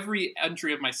that every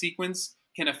entry of my sequence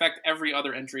can affect every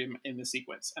other entry in the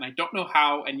sequence, and I don't know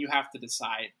how, and you have to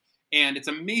decide. And it's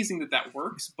amazing that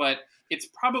works, but it's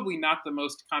probably not the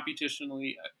most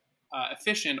computationally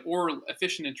efficient or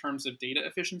efficient in terms of data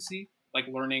efficiency, like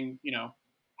learning,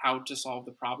 how to solve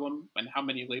the problem and how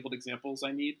many labeled examples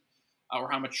I need, or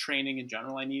how much training in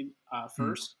general I need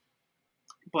first.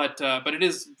 But it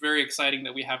is very exciting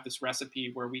that we have this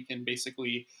recipe where we can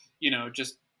basically,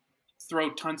 just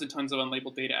throw tons and tons of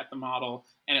unlabeled data at the model,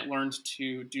 and it learns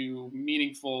to do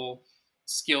meaningful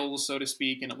skills, so to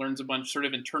speak, and it learns sort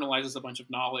of internalizes a bunch of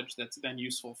knowledge that's then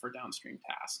useful for downstream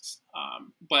tasks.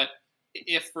 But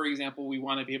if, for example, we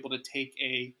want to be able to take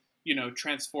a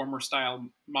transformer style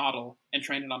model and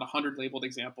train it on 100 labeled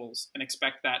examples and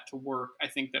expect that to work, I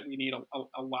think that we need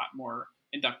a lot more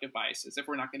inductive biases if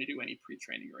we're not going to do any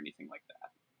pre-training or anything like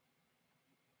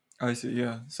that. I see,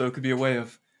 yeah. So it could be a way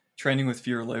of training with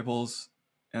fewer labels,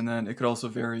 and then it could also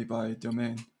vary by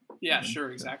domain. Yeah,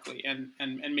 sure, exactly. And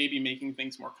maybe making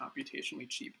things more computationally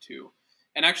cheap too.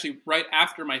 And actually, right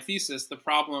after my thesis, the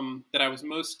problem that I was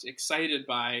most excited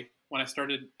by when I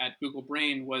started at Google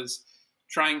Brain was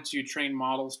trying to train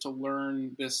models to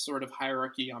learn this sort of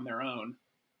hierarchy on their own.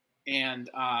 And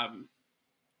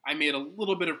I made a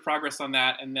little bit of progress on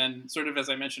that. And then sort of, as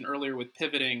I mentioned earlier with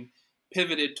pivoting,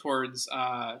 pivoted towards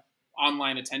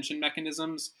online attention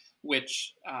mechanisms,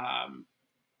 which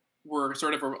were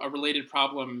sort of a related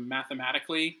problem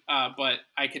mathematically, but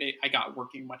I got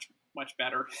working much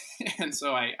better, and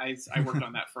so I worked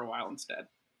on that for a while instead.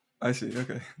 I see.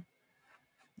 Okay.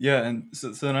 Yeah, and so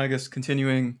then I guess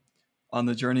continuing on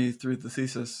the journey through the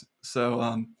thesis.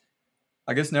 So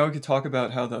I guess now we could talk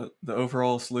about how the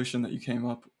overall solution that you came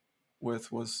up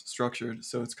with was structured.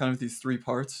 So it's kind of these three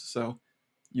parts. So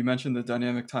you mentioned the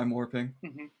dynamic time warping,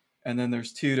 Mm-hmm. and then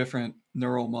there's two different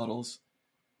neural models.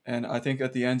 And I think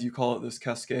at the end you call it this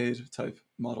cascade type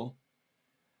model.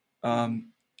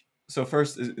 So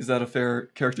first, is that a fair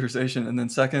characterization? And then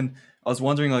second, I was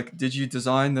wondering, like, did you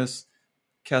design this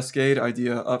cascade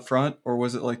idea up front, or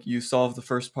was it like you solved the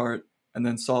first part and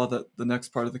then saw that the next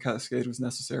part of the cascade was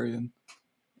necessary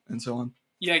and so on?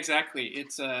 Yeah, exactly.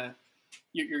 It's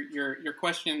your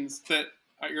questions that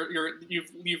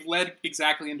you've led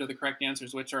exactly into the correct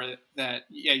answers, which are that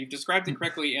you've described it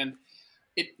correctly, and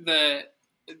the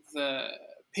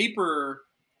paper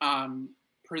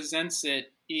presents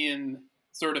it in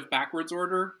sort of backwards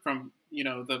order from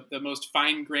the most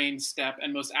fine-grained step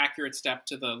and most accurate step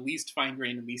to the least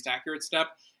fine-grained and least accurate step,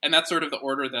 and that's sort of the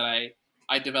order that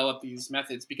I developed these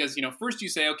methods, because first you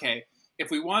say, okay,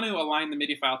 if we want to align the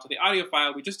MIDI file to the audio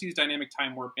file, we just use dynamic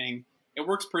time warping. It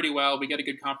works pretty well. We get a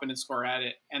good confidence score at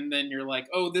it. And then you're like,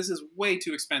 oh, this is way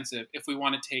too expensive if we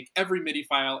want to take every MIDI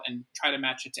file and try to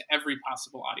match it to every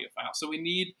possible audio file. So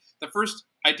the first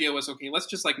idea was, okay, let's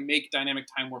just make dynamic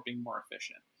time warping more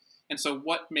efficient. And so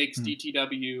what makes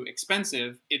DTW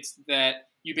expensive? It's that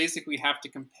you basically have to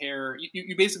compare,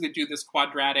 you basically do this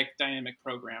quadratic dynamic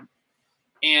program.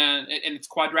 And it's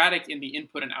quadratic in the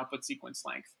input and output sequence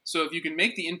length. So if you can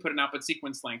make the input and output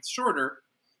sequence length shorter,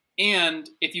 and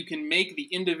if you can make the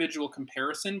individual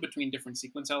comparison between different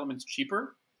sequence elements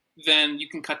cheaper, then you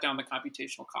can cut down the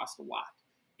computational cost a lot.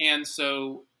 And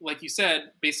so, like you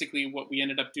said, basically what we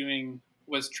ended up doing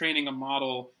was training a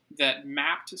model that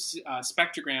mapped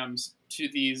spectrograms to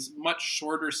these much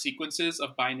shorter sequences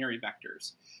of binary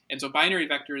vectors. And so binary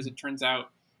vectors, it turns out,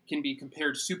 can be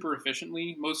compared super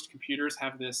efficiently. Most computers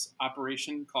have this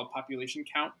operation called population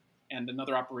count and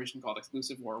another operation called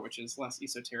exclusivor, which is less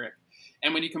esoteric.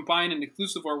 And when you combine an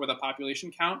exclusivor with a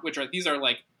population count, these are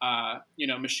like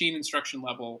machine instruction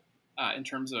level in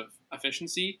terms of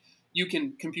efficiency, you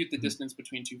can compute the distance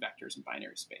between two vectors in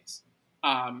binary space.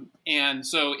 And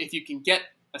so if you can get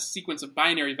a sequence of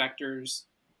binary vectors,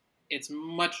 it's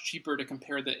much cheaper to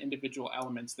compare the individual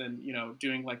elements than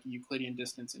doing like Euclidean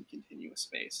distance in continuous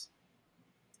space.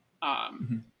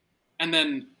 And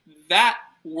then that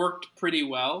worked pretty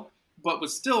well, but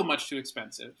was still much too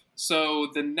expensive. So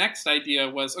the next idea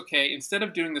was, okay, instead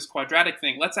of doing this quadratic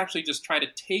thing, let's actually just try to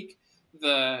take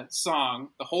the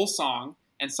whole song,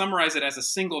 and summarize it as a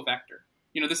single vector.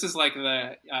 This is like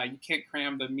you can't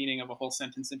cram the meaning of a whole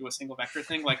sentence into a single vector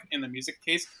thing, like in the music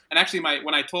case. And actually,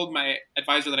 when I told my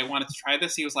advisor that I wanted to try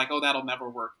this, he was like, oh, that'll never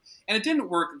work. And it didn't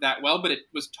work that well, but it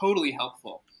was totally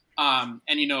helpful. And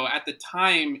at the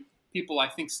time, people, I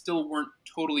think, still weren't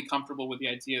totally comfortable with the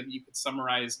idea that you could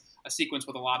summarize a sequence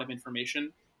with a lot of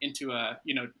information into a,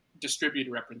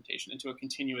 distributed representation, into a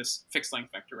continuous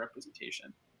fixed-length vector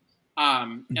representation.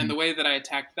 And the way that I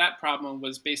attacked that problem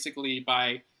was basically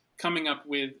by coming up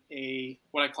with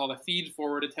what I call a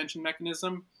feed-forward attention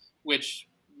mechanism, which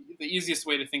the easiest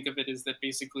way to think of it is that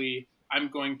basically I'm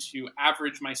going to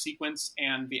average my sequence,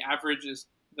 and the average is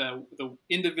the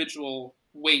individual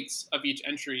weights of each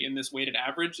entry in this weighted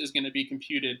average is going to be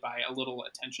computed by a little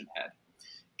attention head.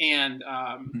 And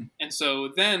and so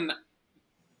then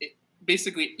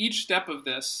basically each step of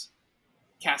this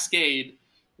cascade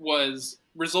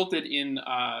resulted in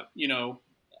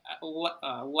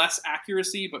less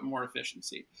accuracy but more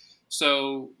efficiency.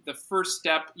 So the first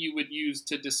step you would use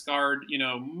to discard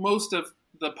most of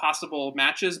the possible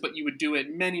matches, but you would do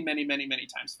it many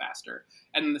times faster.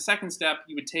 And then the second step,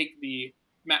 you would take the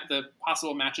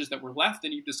possible matches that were left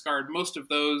and you discard most of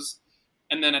those.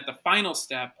 And then at the final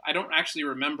step, I don't actually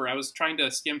remember. I was trying to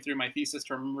skim through my thesis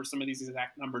to remember some of these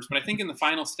exact numbers. But I think in the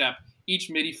final step, each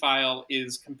MIDI file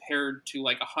is compared to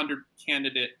like 100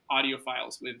 candidate audio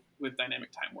files with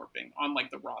dynamic time warping on like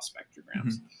the raw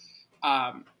spectrograms.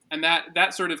 And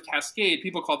that sort of cascade,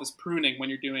 people call this pruning when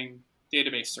you're doing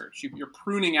database search. You're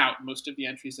pruning out most of the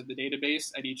entries of the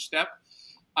database at each step.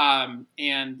 And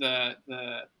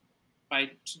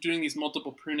by doing these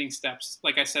multiple pruning steps,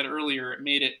 like I said earlier, it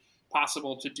made it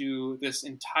possible to do this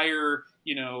entire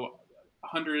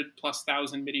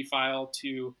 100,000+ MIDI file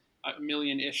to a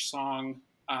million-ish song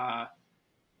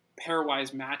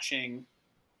pairwise matching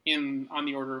in on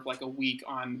the order of like a week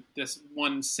on this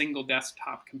one single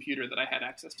desktop computer that I had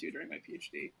access to during my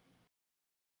PhD.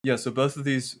 Yeah, so both of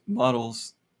these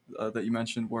models that you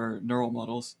mentioned were neural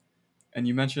models, and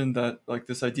you mentioned that like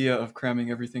this idea of cramming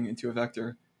everything into a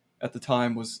vector at the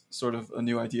time was sort of a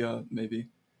new idea, maybe.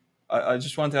 I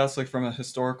just wanted to ask, like from a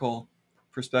historical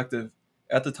perspective,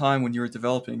 at the time when you were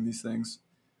developing these things,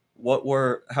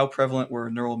 how prevalent were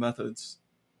neural methods?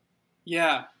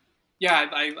 Yeah, yeah,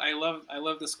 I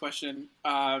love this question.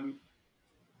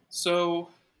 So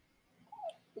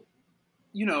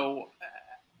you know,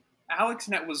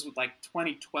 AlexNet was like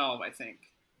 2012, I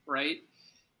think, right?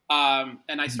 And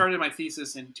I Mhm. started my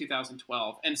thesis in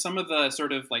 2012, and some of the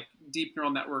sort of like deep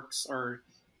neural networks or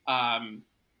um,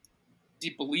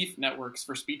 deep belief networks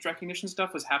for speech recognition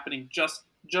stuff was happening just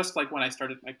like when I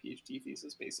started my PhD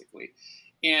thesis, basically.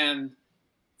 And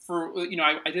for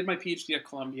I did my PhD at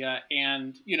Columbia,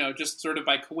 and just sort of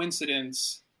by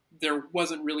coincidence, there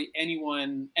wasn't really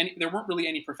there weren't really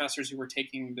any professors who were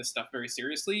taking this stuff very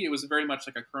seriously. It was very much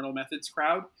like a kernel methods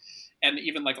crowd, and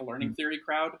even like a learning theory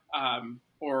crowd,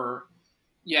 or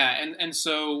yeah, and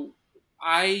so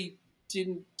I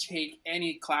didn't take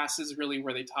any classes really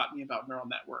where they taught me about neural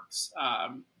networks.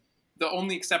 The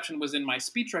only exception was in my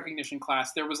speech recognition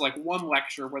class. There was like one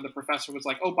lecture where the professor was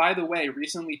like, "Oh, by the way,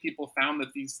 recently people found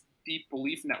that these deep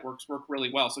belief networks work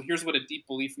really well. So here's what a deep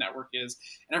belief network is."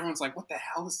 And everyone's like, "What the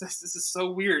hell is this? This is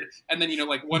so weird." And then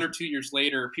like 1 or 2 years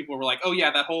later, people were like, "Oh yeah,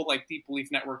 that whole like deep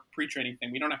belief network pre-training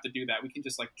thing. We don't have to do that. We can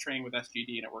just like train with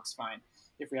SGD and it works fine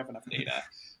if we have enough data."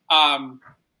 Um,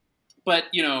 but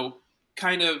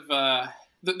kind of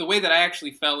the way that I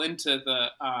actually fell into the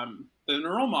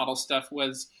neural model stuff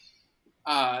was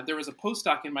there was a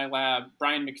postdoc in my lab,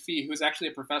 Brian McPhee, who's actually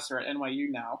a professor at NYU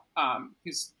now.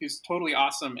 He's totally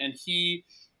awesome, and he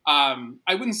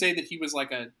I wouldn't say that he was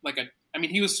like a I mean,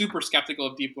 he was super skeptical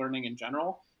of deep learning in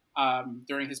general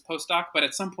during his postdoc, but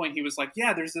at some point he was like,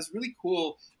 yeah, there's this really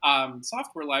cool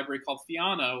software library called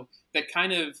Theano that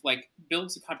kind of like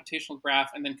builds a computational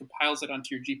graph and then compiles it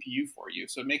onto your GPU for you.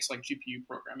 So it makes like GPU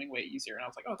programming way easier. And I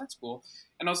was like, oh, that's cool.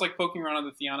 And I was like poking around on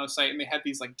the Theano site, and they had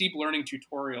these like deep learning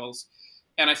tutorials.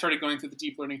 And I started going through the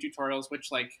deep learning tutorials,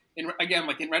 which like in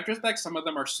retrospect, some of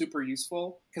them are super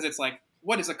useful because it's like,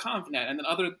 what is a ConvNet? And then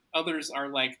others are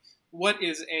like, what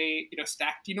is a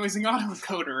stack denoising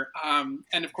autoencoder?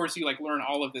 And of course, you like learn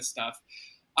all of this stuff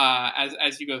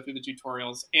as you go through the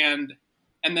tutorials. And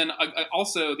then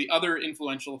also the other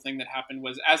influential thing that happened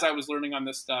was as I was learning about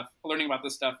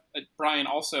this stuff, Brian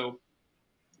also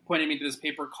pointed me to this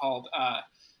paper called I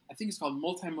think it's called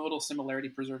multimodal similarity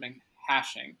preserving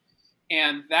hashing.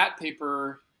 And that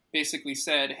paper basically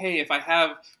said, hey, if I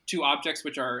have two objects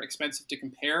which are expensive to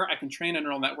compare, I can train a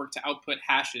neural network to output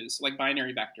hashes like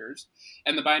binary vectors,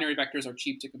 and the binary vectors are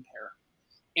cheap to compare.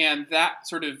 And that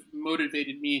sort of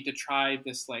motivated me to try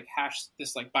this like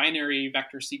binary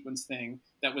vector sequence thing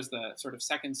that was the sort of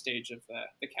second stage of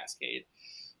the cascade.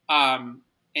 And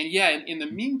yeah, in the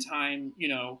meantime,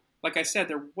 like I said,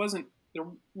 there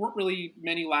weren't really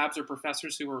many labs or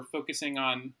professors who were focusing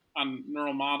on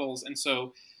neural models. And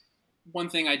so one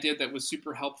thing I did that was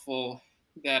super helpful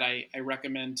that I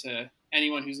recommend to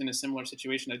anyone who's in a similar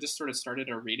situation, I just sort of started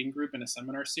a reading group in a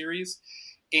seminar series.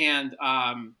 And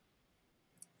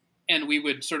we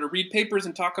would sort of read papers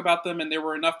and talk about them. And there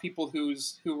were enough people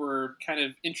who were kind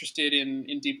of interested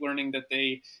in deep learning that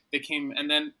they came. And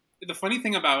then the funny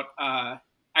thing about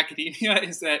academia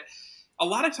is that a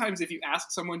lot of times if you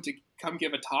ask someone to come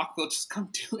give a talk, they'll just come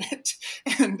do it.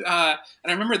 And I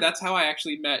remember that's how I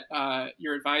actually met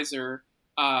your advisor,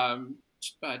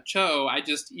 Cho. I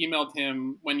just emailed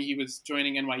him when he was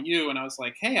joining NYU, and I was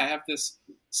like, hey, I have this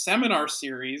seminar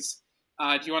series.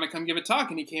 Do you want to come give a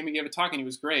talk? And he came and gave a talk, and he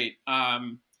was great.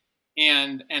 And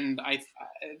I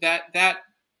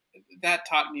that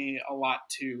taught me a lot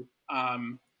too.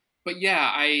 But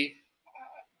yeah,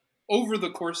 over the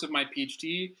course of my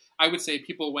PhD, I would say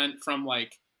people went from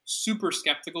like super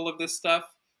skeptical of this stuff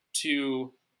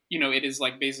to, it is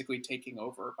like basically taking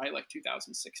over by like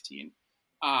 2016.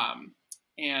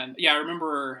 And yeah, I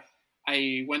remember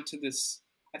I went to this,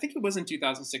 I think it was in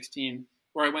 2016,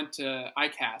 where I went to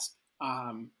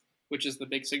ICASP, which is the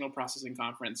big signal processing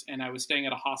conference. And I was staying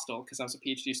at a hostel because I was a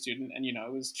PhD student, and,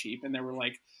 it was cheap. And there were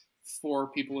like 4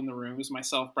 people in the room. It was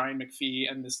myself, Brian McPhee,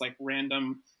 and this like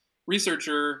random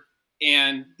researcher.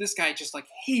 And this guy just like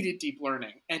hated deep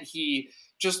learning. And he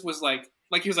just was like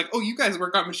he was like, oh, you guys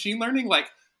work on machine learning?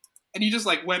 Like, and he just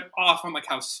like went off on like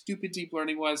how stupid deep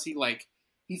learning was. He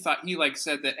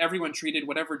said that everyone treated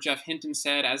whatever Geoff Hinton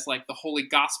said as like the holy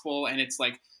gospel. And it's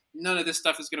like none of this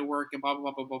stuff is going to work and blah, blah,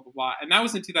 blah, blah, blah, blah, blah. And that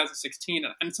was in 2016.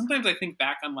 And sometimes I think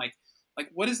back on like,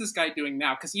 what is this guy doing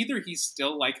now? Because either he's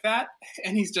still like that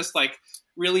and he's just like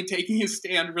really taking his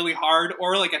stand really hard,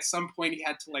 or like at some point he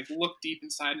had to like look deep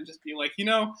inside and just be like,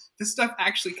 this stuff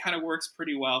actually kind of works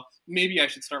pretty well. Maybe I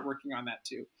should start working on that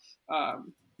too.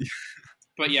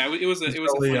 But yeah, it was a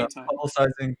funny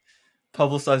time.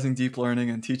 Publicizing deep learning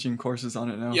and teaching courses on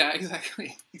it now. Yeah,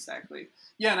 exactly.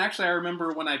 Yeah, and actually I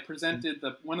remember when I presented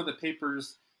one of the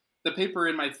papers, the paper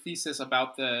in my thesis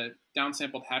about the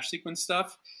downsampled hash sequence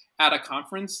stuff at a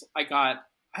conference, I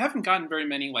haven't gotten very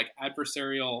many like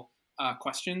adversarial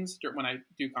questions when I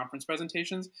do conference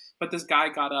presentations, but this guy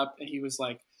got up and he was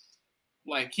like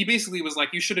he basically was like,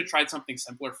 you should have tried something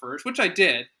simpler first, which I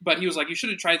did, but he was like, you should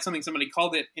have tried something. Somebody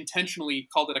intentionally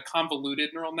called it a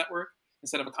convoluted neural network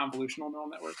instead of a convolutional neural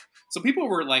network. So people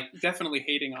were like definitely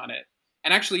hating on it.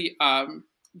 And actually,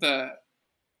 the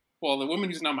woman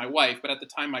who's now my wife, but at the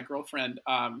time my girlfriend,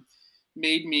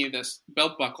 made me this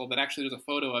belt buckle that actually there's a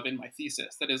photo of in my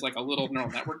thesis that is like a little neural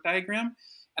network diagram.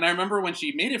 And I remember when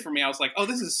she made it for me, I was like, oh,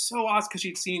 this is so awesome, because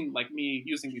she'd seen like me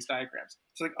using these diagrams.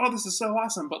 She's like, oh, this is so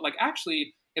awesome. But like,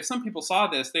 actually, if some people saw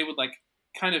this, they would like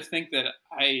kind of think that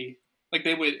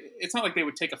it's not like they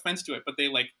would take offense to it, but they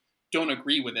like don't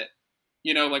agree with it,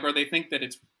 or they think that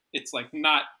it's like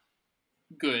not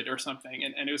good or something.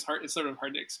 And it's sort of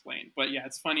hard to explain. But yeah,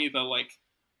 it's funny the like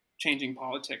changing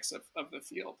politics of the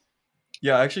field.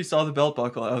 Yeah, I actually saw the belt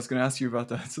buckle. I was going to ask you about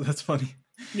that, so that's funny.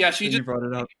 Yeah, she just brought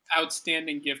it up.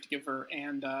 Outstanding gift giver,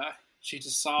 and she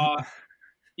just saw,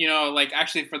 like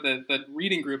actually for the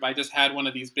reading group, I just had one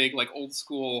of these big like old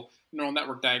school neural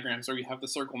network diagrams where you have the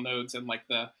circle nodes and like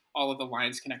all of the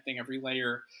lines connecting every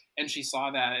layer, and she saw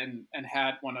that and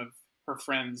had one of her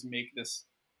friends make this.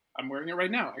 I'm wearing it right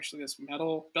now, actually, this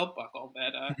metal belt buckle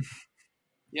that,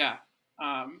 yeah.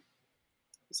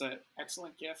 It's an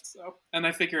excellent gift. So, and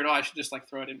I figured, I should just like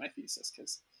throw it in my thesis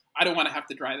because I don't want to have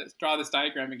to draw this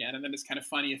diagram again. And then it's kind of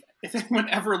funny if anyone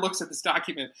ever looks at this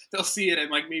document, they'll see it and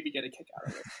like maybe get a kick out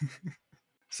of it.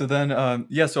 So then,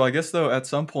 so I guess though at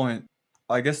some point,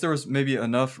 I guess there was maybe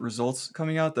enough results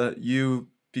coming out that you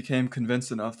became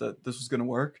convinced enough that this was going to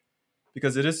work,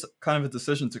 because it is kind of a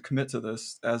decision to commit to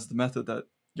this as the method that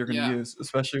you're going to use,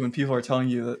 especially when people are telling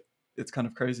you that it's kind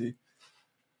of crazy.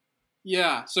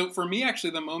 Yeah. So for me, actually,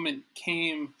 the moment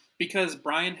came because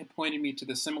Brian had pointed me to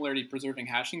the similarity preserving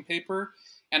hashing paper.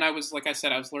 And I was, like I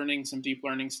said, I was learning some deep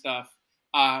learning stuff.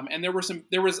 And there was,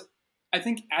 I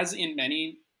think, as in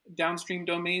many downstream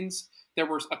domains, there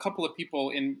were a couple of people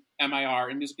in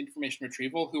MIR, in music information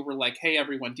retrieval, who were like, hey,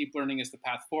 everyone, deep learning is the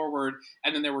path forward.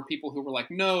 And then there were people who were like,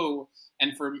 no.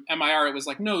 And for MIR, it was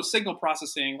like, no, signal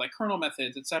processing, like kernel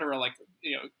methods, et cetera, like,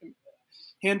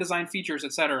 hand design features,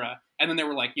 et cetera. And then there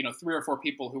were like, 3 or 4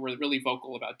 people who were really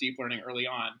vocal about deep learning early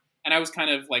on. And I was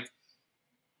kind of like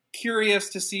curious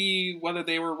to see whether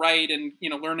they were right and,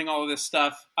 learning all of this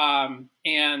stuff.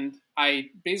 And I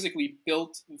basically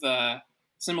built the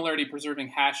similarity preserving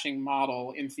hashing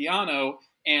model in Theano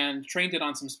and trained it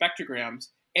on some spectrograms.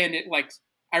 And it like,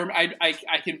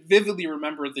 I can vividly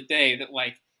remember the day that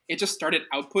like, it just started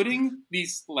outputting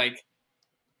these like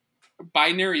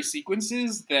binary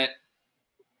sequences that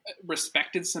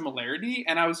respected similarity,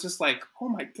 and I was just like, oh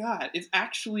my god, it's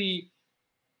actually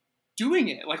doing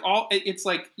it. Like it's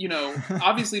like,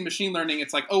 obviously machine learning,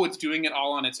 it's like, oh, it's doing it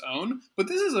all on its own, but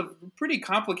this is a pretty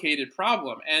complicated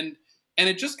problem, and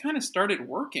it just kind of started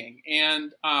working,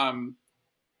 and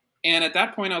at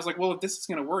that point I was like, well, if this is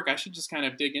going to work, I should just kind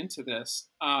of dig into this.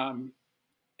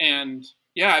 And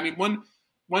yeah, I mean,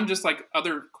 one just like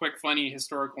other quick funny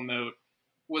historical note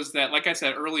was that, like I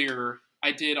said earlier,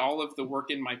 I did all of the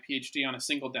work in my PhD on a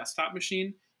single desktop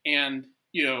machine. And,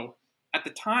 at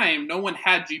the time, no one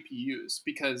had GPUs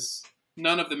because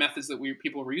none of the methods that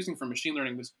people were using for machine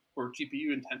learning were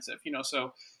GPU intensive,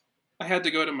 So I had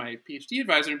to go to my PhD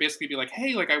advisor and basically be like,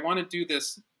 hey, like I want to do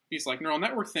these like neural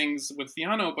network things with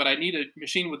Theano, but I need a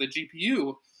machine with a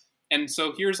GPU. And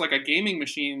so here's like a gaming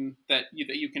machine that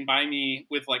you can buy me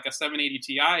with like a 780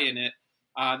 Ti in it.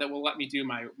 That will let me do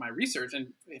my research. And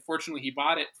fortunately, he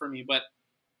bought it for me. But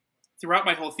throughout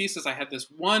my whole thesis, I had this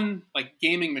one like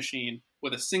gaming machine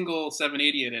with a single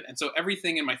 780 in it. And so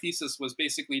everything in my thesis was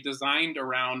basically designed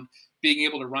around being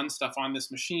able to run stuff on this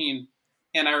machine.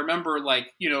 And I remember like,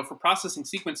 for processing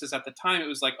sequences at the time, it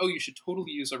was like, oh, you should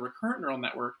totally use a recurrent neural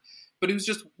network. But it was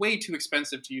just way too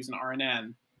expensive to use an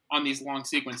RNN on these long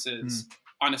sequences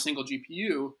on a single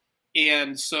GPU.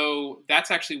 And so that's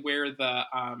actually where the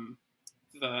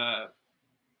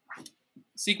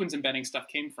sequence embedding stuff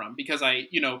came from, because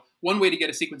one way to get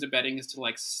a sequence embedding is to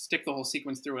like stick the whole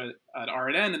sequence through an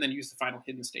RNN and then use the final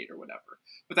hidden state or whatever.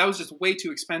 But that was just way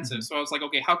too expensive. Mm-hmm. So I was like,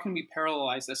 okay, how can we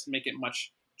parallelize this to make it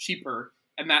much cheaper?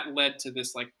 And that led to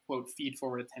this like quote feed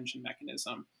forward attention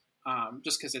mechanism,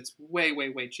 just because it's way, way,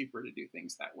 way cheaper to do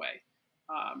things that way.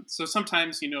 So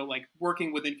sometimes, like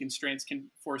working within constraints can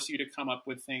force you to come up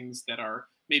with things that are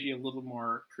maybe a little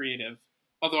more creative.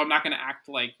 Although I'm not going to act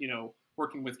like,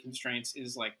 working with constraints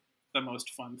is like the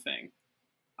most fun thing.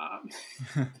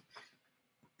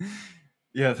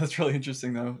 Yeah, that's really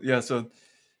interesting though. Yeah, so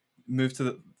move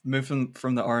from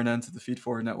the RNN to the feed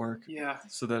forward network. Yeah.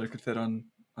 So that it could fit on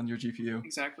your GPU.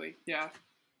 Exactly. Yeah.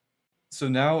 So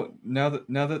now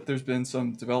that there's been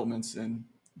some developments in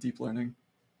deep learning,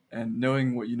 and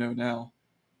knowing what you know now,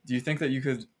 do you think that you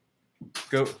could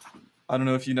go? I don't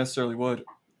know if you necessarily would,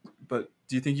 but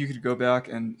do you think you could go back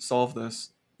and solve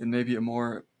this in maybe a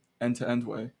more end-to-end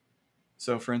way?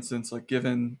 So, for instance, like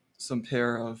given some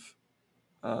pair of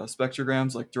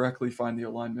spectrograms, like directly find the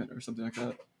alignment or something like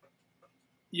that.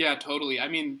 Yeah, totally. I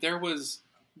mean, there was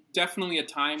definitely a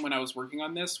time when I was working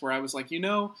on this where I was like,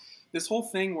 this whole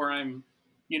thing where I'm,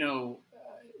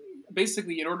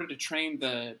 basically in order to train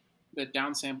the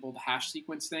downsampled hash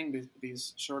sequence thing,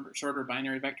 these shorter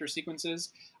binary vector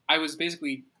sequences, I was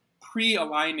basically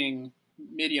pre-aligning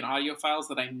MIDI and audio files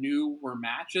that I knew were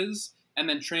matches, and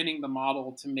then training the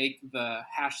model to make the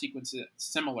hash sequences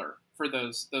similar for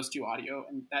those two audio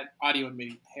and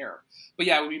MIDI pair. But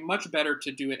yeah, it would be much better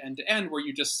to do it end to end, where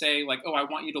you just say like, oh, I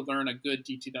want you to learn a good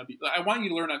DTW. I want you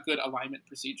to learn a good alignment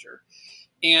procedure.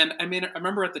 And I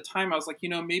remember at the time I was like,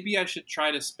 maybe I should try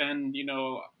to spend,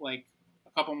 like a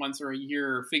couple months or a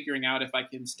year figuring out if I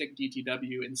can stick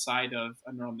DTW inside of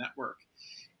a neural network.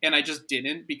 And I just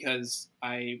didn't, because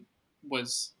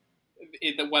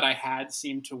what I had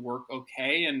seemed to work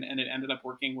okay, and it ended up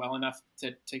working well enough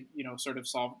to sort of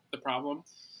solve the problem.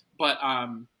 But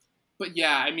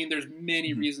yeah, I mean, there's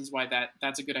many reasons why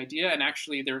that's a good idea. And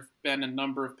actually, there have been a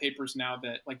number of papers now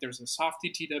that, like, there's a soft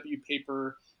DTW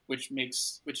paper which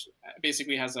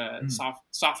basically has a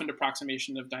softened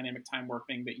approximation of dynamic time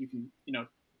warping that you can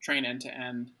train end to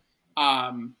end,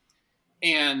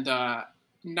 and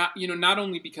not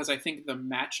only because I think the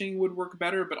matching would work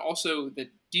better, but also that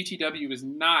DTW is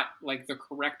not like the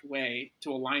correct way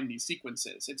to align these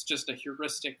sequences. It's just a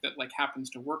heuristic that like happens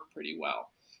to work pretty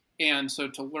well. And so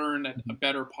to learn a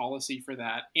better policy for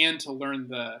that, and to learn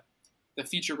the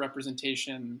feature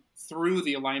representation through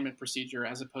the alignment procedure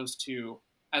as opposed to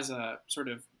as a sort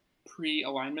of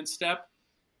pre-alignment step,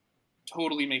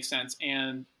 totally makes sense.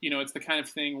 And, it's the kind of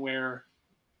thing where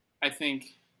I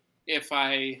think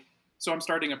so I'm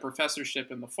starting a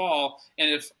professorship in the fall, and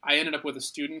if I ended up with a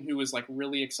student who was like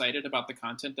really excited about the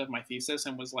content of my thesis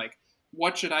and was like,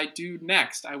 what should I do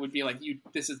next? I would be like,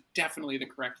 this is definitely the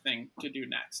correct thing to do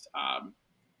next.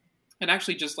 And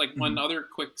actually, just like one other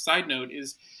quick side note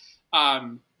is,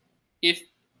 if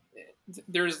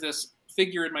there's this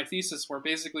figure in my thesis where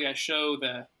basically I show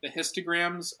the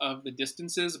histograms of the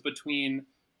distances between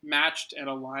matched and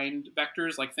aligned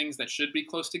vectors, like things that should be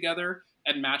close together,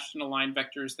 and matched and aligned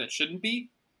vectors that shouldn't be.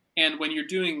 And when you're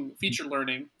doing feature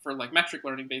learning for like metric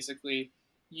learning, basically,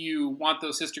 you want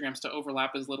those histograms to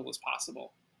overlap as little as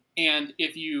possible. And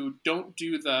if you don't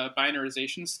do the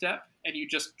binarization step and you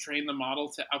just train the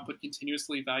model to output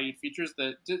continuously valued features,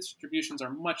 the distributions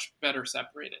are much better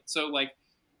separated. So like,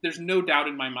 there's no doubt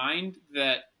in my mind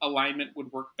that alignment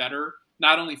would work better,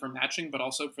 not only for matching, but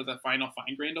also for the final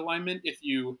fine-grained alignment if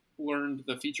you learned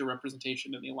the feature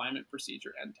representation and the alignment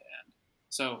procedure end to end.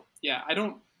 So yeah,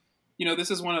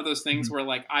 this is one of those things where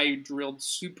like I drilled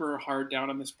super hard down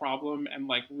on this problem and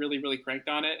like really, really cranked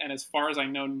on it. And as far as I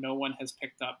know, no one has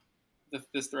picked up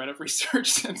this thread of research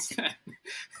since then.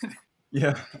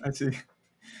 Yeah, I see.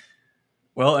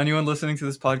 Well, anyone listening to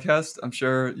this podcast, I'm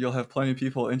sure you'll have plenty of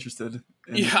people interested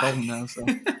in this problem now. So.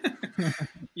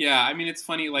 Yeah, I mean, it's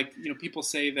funny, like, people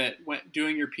say that when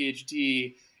doing your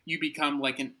PhD, you become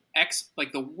like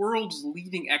like the world's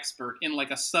leading expert in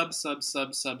like a sub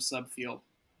field.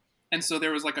 And so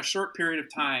there was like a short period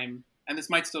of time, and this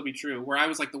might still be true, where I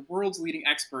was like the world's leading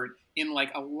expert in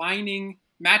like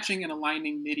matching and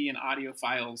aligning MIDI and audio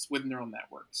files with neural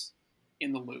networks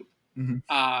in the loop.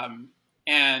 Mm-hmm.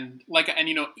 And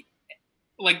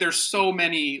there's so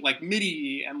many like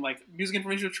MIDI and like music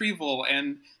information retrieval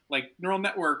and like neural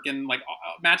network and like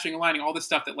matching, aligning, all this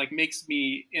stuff that like makes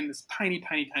me in this tiny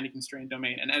constrained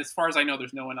domain. And as far as I know,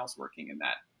 there's no one else working in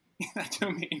that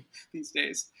domain these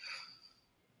days.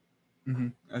 Mm-hmm.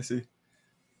 I see.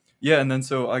 Yeah, and then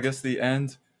so I guess the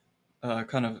end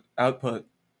kind of output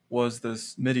was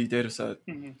this MIDI dataset.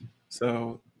 Mm-hmm.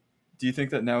 So do you think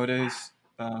that nowadays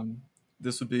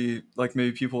this would be like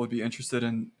maybe people would be interested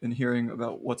in hearing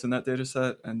about what's in that data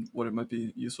set and what it might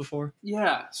be useful for?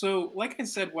 Yeah. So, like I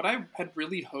said, what I had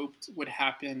really hoped would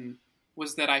happen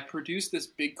was that I produced this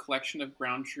big collection of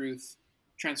ground truth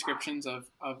transcriptions of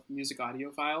music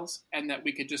audio files, and that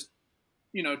we could just,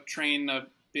 train a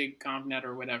big CompNet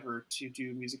or whatever to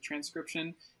do music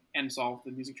transcription and solve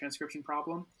the music transcription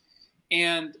problem.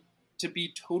 And to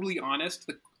be totally honest,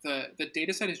 the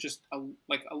data set is just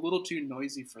like a little too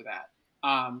noisy for that,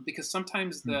 because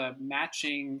sometimes Mm. the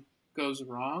matching goes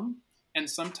wrong, and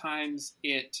sometimes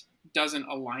it doesn't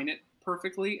align it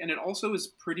perfectly, and it also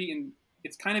is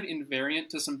it's kind of invariant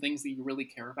to some things that you really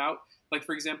care about. Like,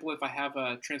 for example, if I have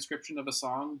a transcription of a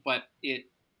song, but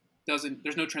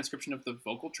there's no transcription of the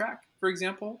vocal track, for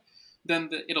example,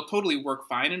 then it'll totally work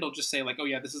fine, and it'll just say like, oh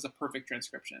yeah, this is a perfect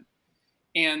transcription.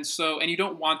 And you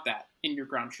don't want that in your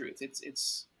ground truth.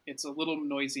 It's a little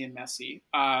noisy and messy.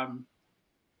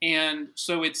 And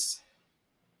so it's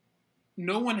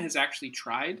no one has actually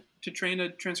tried to train a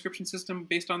transcription system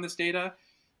based on this data.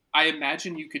 I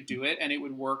imagine you could do it and it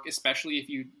would work, especially if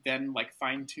you then like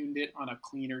fine tuned it on a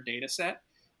cleaner data set.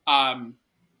 Um,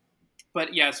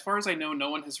 but yeah, as far as I know, no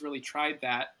one has really tried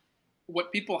that.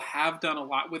 What people have done a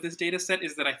lot with this data set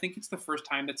is that I think it's the first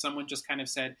time that someone just kind of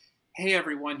said, hey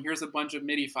everyone, here's a bunch of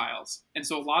MIDI files. And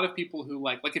so a lot of people who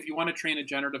like if you want to train a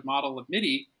generative model of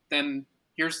MIDI, then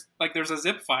there's a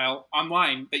zip file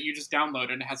online that you just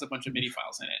download and it has a bunch of MIDI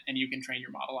files in it and you can train your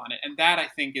model on it. And that I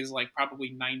think is like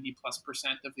probably 90+%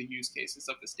 of the use cases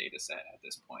of this data set at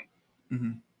this point.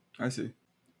 Mm-hmm. I see.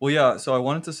 Well, yeah, so I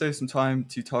wanted to save some time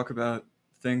to talk about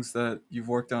things that you've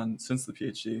worked on since the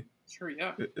PhD, Sure,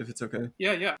 yeah. if it's okay.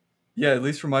 Yeah. Yeah, at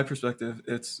least from my perspective,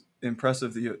 it's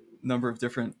impressive the number of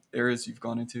different areas you've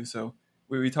gone into. So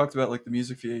we talked about like the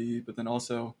music VAE, but then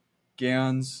also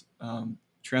GANs,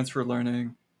 transfer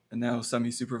learning, and now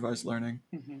semi-supervised learning.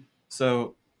 Mm-hmm.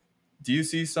 So do you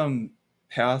see some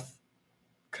path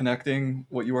connecting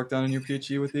what you worked on in your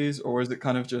PhD with these, or is it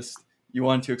kind of just you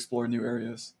wanted to explore new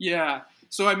areas? Yeah.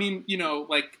 So I mean,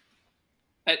 like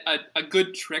a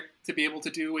good trick to be able to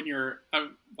do when you're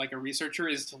like a researcher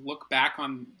is to look back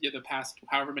on the past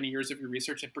however many years of your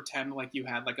research and pretend like you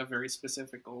had like a very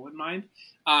specific goal in mind,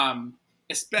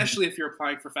 especially if you're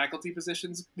applying for faculty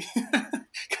positions,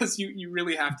 because you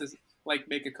really have to like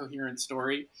make a coherent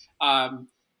story.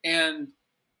 And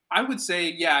I would say,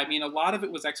 yeah, I mean, a lot of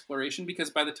it was exploration because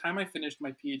by the time I finished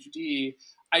my PhD,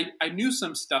 I knew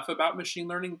some stuff about machine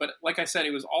learning, but like I said,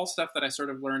 it was all stuff that I sort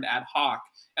of learned ad hoc.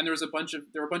 And there were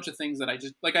a bunch of things that I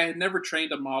just, like, I had never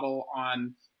trained a model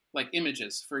on like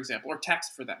images, for example, or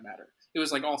text for that matter. It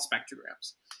was like all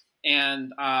spectrograms.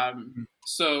 And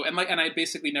and I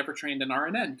basically never trained an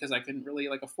RNN because I couldn't really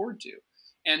like afford to.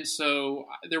 And so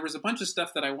there was a bunch of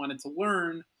stuff that I wanted to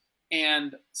learn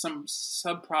and some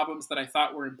sub problems that I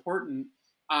thought were important.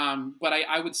 But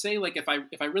I would say like if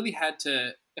I really had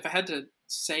to if I had to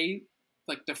say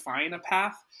like define a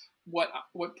path, what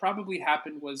probably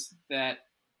happened was that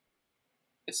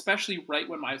especially right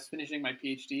when I was finishing my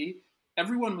PhD,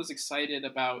 everyone was excited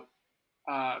about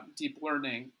deep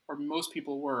learning, or most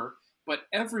people were, but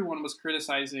everyone was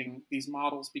criticizing these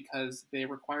models because they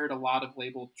required a lot of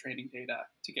labeled training data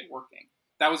to get working.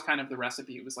 That was kind of the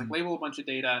recipe. It was like label a bunch of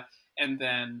data and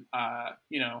then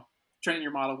train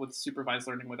your model with supervised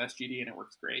learning with SGD, and it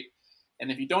works great.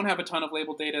 And if you don't have a ton of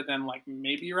labeled data, then like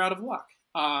maybe you're out of luck.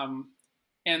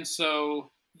 And so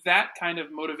that kind of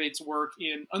motivates work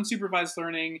in unsupervised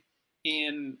learning,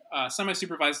 in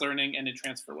semi-supervised learning, and in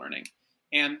transfer learning.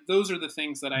 And those are the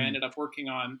things that I ended up working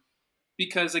on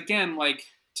because, again, like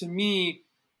to me,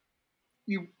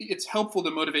 it's helpful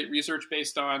to motivate research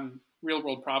based on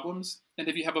real-world problems. And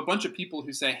if you have a bunch of people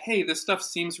who say, hey, this stuff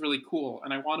seems really cool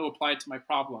and I want to apply it to my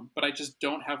problem, but I just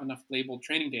don't have enough labeled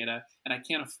training data and I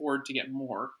can't afford to get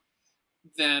more,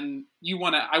 then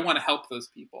I want to help those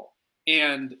people.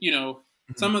 And,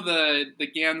 some of the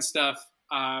GAN stuff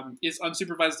is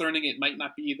unsupervised learning. It might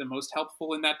not be the most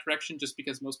helpful in that direction just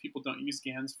because most people don't use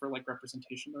GANs for like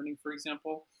representation learning, for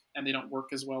example, and they don't work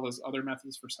as well as other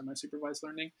methods for semi-supervised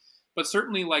learning. But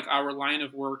certainly like our line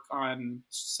of work on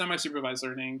semi-supervised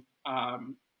learning,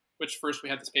 which first we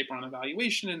had this paper on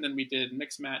evaluation and then we did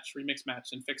mix match, remix match,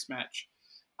 and fix match,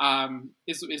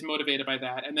 is motivated by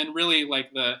that. And then really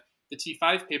like the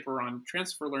T5 paper on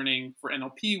transfer learning for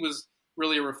NLP was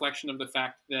really a reflection of the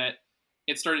fact that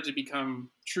it started to become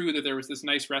true that there was this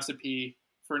nice recipe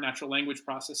for natural language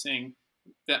processing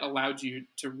that allowed you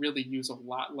to really use a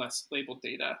lot less labeled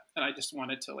data. And I just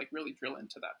wanted to like really drill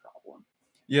into that problem.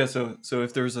 Yeah, so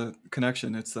if there's a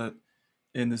connection, it's that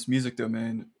in this music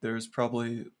domain, there's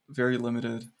probably very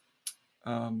limited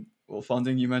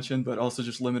funding you mentioned, but also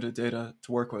just limited data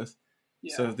to work with.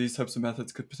 Yeah. So these types of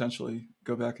methods could potentially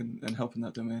go back and help in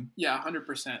that domain. Yeah,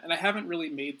 100%. And I haven't really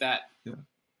made that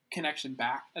connection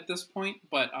back at this point,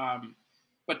 but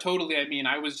totally. I mean,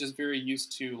 I was just very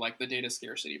used to like the data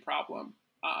scarcity problem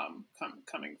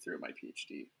coming through my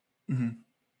PhD. Mm-hmm.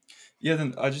 Yeah,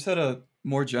 then I just had a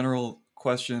more general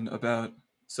question about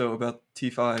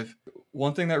T5.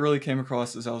 One thing that really came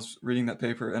across as I was reading that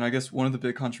paper, and I guess one of the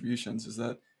big contributions is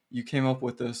that you came up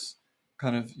with this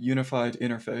kind of unified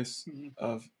interface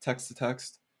of text to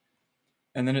text.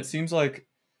 And then it seems like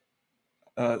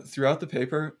throughout the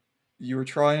paper, you were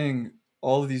trying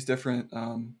all of these different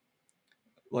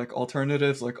like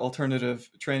alternatives, like alternative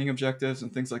training objectives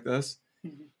and things like this.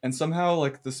 And somehow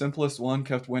like the simplest one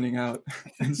kept winning out.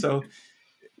 And so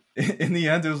in the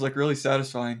end, it was like really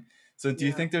satisfying. So do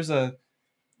you think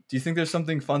there's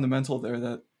something fundamental there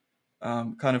that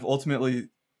kind of ultimately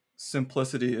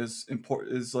simplicity is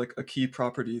important, is like a key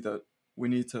property that we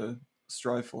need to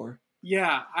strive for?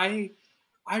 Yeah, I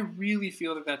really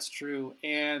feel that that's true.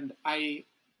 And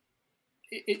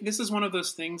this is one of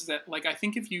those things that, like, I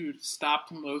think if you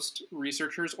stopped most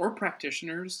researchers or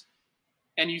practitioners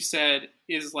and you said,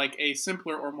 is like a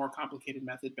simpler or more complicated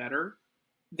method better,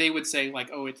 they would say like,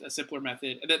 oh, it's a simpler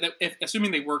method.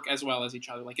 Assuming they work as well as each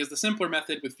other, like, is the simpler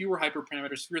method with fewer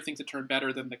hyperparameters, fewer things to turn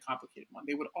better than the complicated one?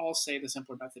 They would all say the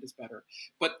simpler method is better.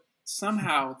 But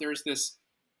somehow there's this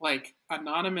like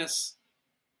anonymous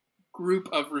group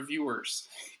of reviewers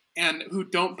and who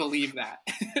don't believe that.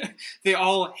 They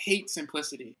all hate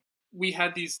simplicity. We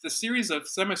had the series of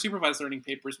semi-supervised learning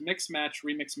papers: mix match,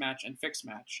 remix match, and fix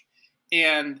match.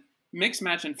 And mix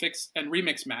match and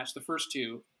remix match, the first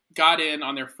two, got in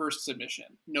on their first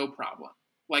submission, no problem.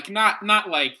 Like not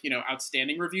like, you know,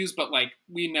 outstanding reviews, but like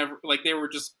they were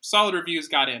just solid reviews,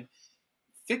 got in.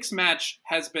 Fix match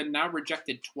has been now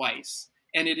rejected twice,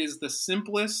 and it is the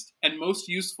simplest and most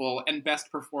useful and best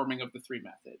performing of the three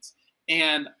methods.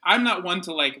 And I'm not one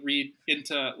to like read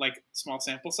into like small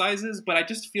sample sizes, but I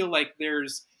just feel like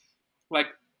there's like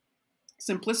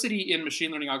simplicity in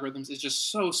machine learning algorithms is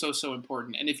just so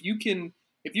important. And if you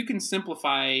can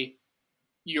simplify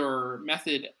your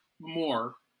method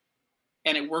more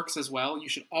and it works as well, you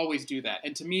should always do that.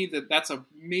 And to me, that's a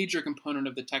major component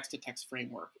of the text-to-text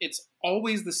framework. It's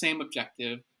always the same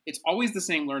objective. It's always the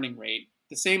same learning rate,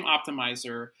 the same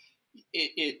optimizer.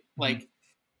 Like,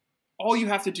 all you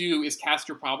have to do is cast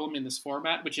your problem in this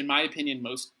format, which in my opinion,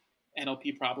 most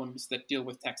NLP problems that deal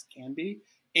with text can be.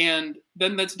 And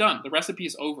then that's done. The recipe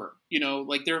is over. You know,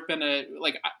 like there have been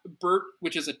BERT,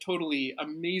 which is a totally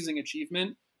amazing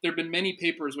achievement. There have been many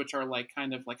papers which are like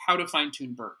kind of like how to fine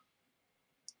tune BERT.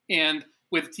 And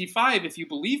with T5, if you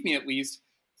believe me at least,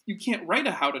 you can't write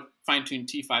a how to fine tune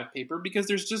T5 paper because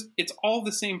it's all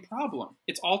the same problem.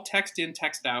 It's all text in,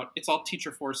 text out. It's all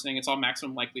teacher forcing. It's all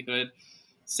maximum likelihood,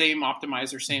 same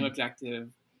optimizer, same objective.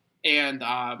 And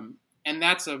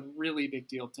that's a really big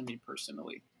deal to me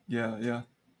personally. Yeah.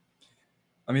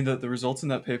 I mean, the results in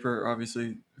that paper are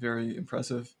obviously very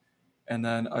impressive. And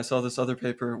then I saw this other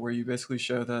paper where you basically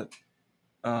show that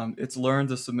it's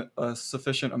learned a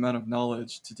sufficient amount of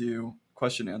knowledge to do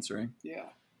question answering. Yeah.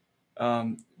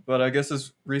 But I guess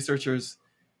as researchers,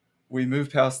 we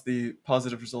move past the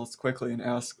positive results quickly and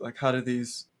ask, like,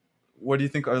 what do you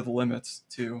think are the limits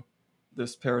to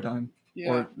this paradigm?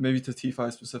 Yeah. Or maybe to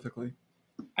T5 specifically?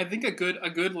 I think a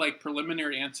good like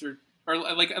preliminary answer, or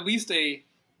like at least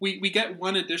we get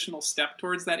one additional step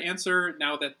towards that answer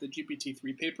now that the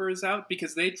GPT-3 paper is out,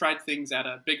 because they tried things at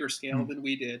a bigger scale than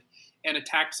we did and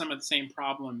attacked some of the same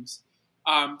problems.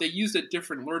 They used a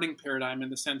different learning paradigm in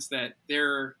the sense that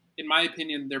in my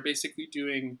opinion, they're basically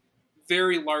doing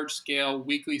very large scale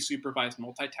weakly supervised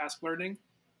multitask learning.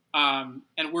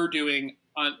 And we're doing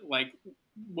like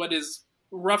what is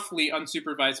roughly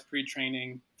unsupervised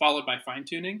pre-training followed by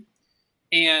fine-tuning.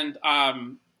 And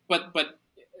but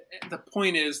the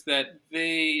point is that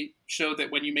they show that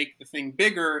when you make the thing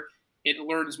bigger, it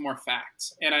learns more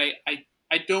facts. And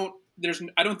I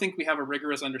don't think we have a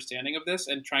rigorous understanding of this,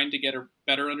 and trying to get a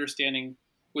better understanding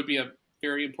would be a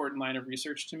very important line of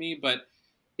research to me. But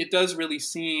it does really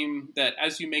seem that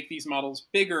as you make these models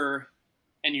bigger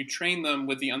and you train them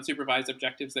with the unsupervised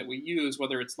objectives that we use,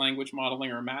 whether it's language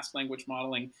modeling or mass language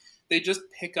modeling, they just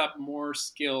pick up more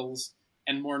skills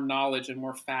and more knowledge and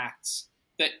more facts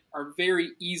that are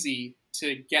very easy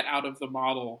to get out of the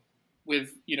model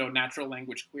with, you know, natural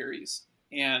language queries.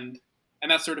 And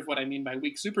that's sort of what I mean by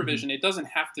weak supervision. It doesn't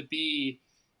have to be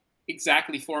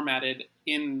exactly formatted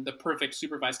in the perfect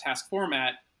supervised task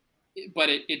format. but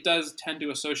it does tend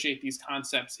to associate these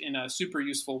concepts in a super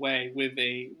useful way with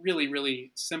a really,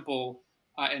 really simple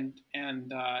and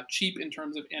cheap in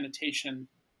terms of annotation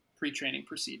pre-training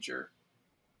procedure.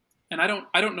 And I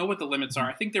don't know what the limits are.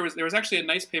 I think there was actually a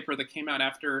nice paper that came out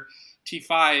after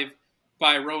T5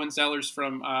 by Rowan Zellers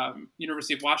from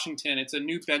University of Washington. It's a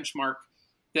new benchmark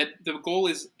that the goal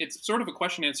is, it's sort of a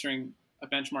question answering a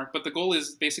benchmark, but the goal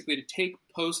is basically to take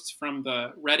posts from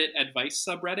the Reddit advice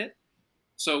subreddit.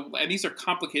 So, and these are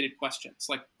complicated questions,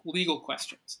 like legal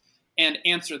questions, and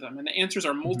answer them. And the answers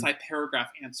are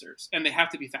multi-paragraph answers, and they have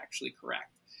to be factually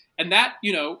correct. And that,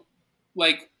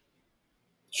 like,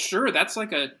 sure, that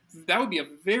would be a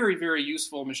very, very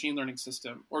useful machine learning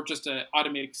system, or just an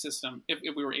automated system if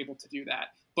we were able to do that.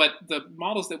 But the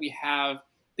models that we have,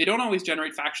 they don't always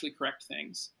generate factually correct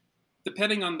things.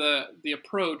 Depending on the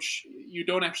approach, you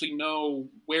don't actually know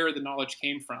where the knowledge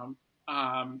came from.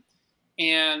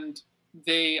 And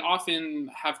they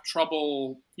often have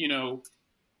trouble,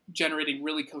 generating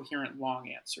really coherent long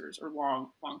answers or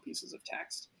long pieces of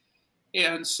text.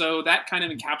 And so that kind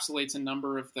of encapsulates a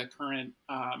number of the current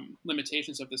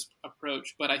limitations of this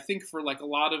approach. But I think for like a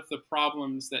lot of the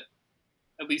problems that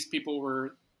at least people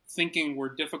were thinking were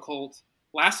difficult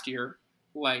last year,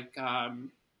 like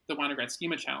the Winograd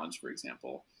Schema Challenge, for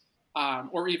example,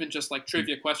 or even just like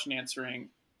trivia question answering,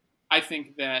 I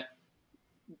think that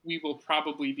we will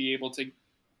probably be able to,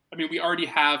 we already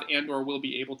have and or will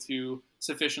be able to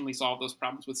sufficiently solve those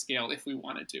problems with scale if we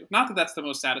wanted to. Not that that's the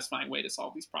most satisfying way to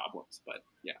solve these problems, but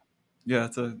yeah. Yeah,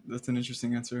 that's an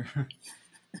interesting answer.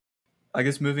 I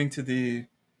guess moving to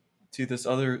this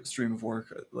other stream of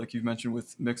work, like you mentioned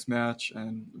with mix match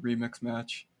and remix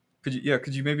match, could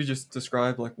you maybe just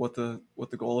describe like what the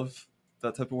goal of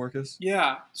that type of work is?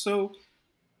 Yeah, so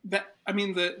that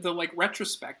the like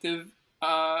retrospective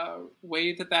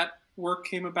way that work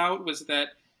came about was that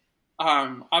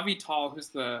Avi Tal, who's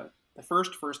the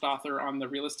first author on the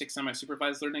realistic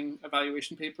semi-supervised learning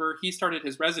evaluation paper, he started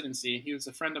his residency. He was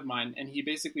a friend of mine, and he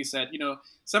basically said,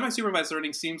 semi-supervised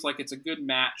learning seems like it's a good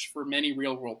match for many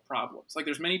real-world problems. Like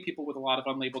there's many people with a lot of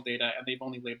unlabeled data, and they've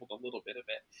only labeled a little bit of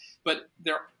it. But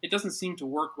it doesn't seem to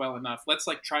work well enough. Let's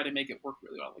like try to make it work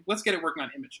really well. Like let's get it working on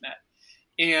ImageNet.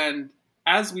 And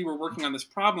as we were working on this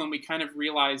problem, we kind of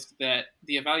realized that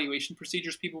the evaluation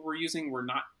procedures people were using were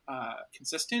not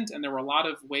consistent, and there were a lot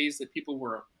of ways that people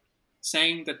were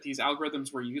saying that these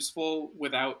algorithms were useful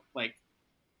without like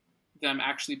them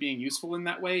actually being useful in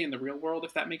that way in the real world,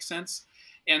 if that makes sense.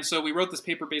 And so we wrote this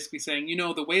paper basically saying,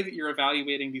 the way that you're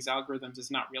evaluating these algorithms is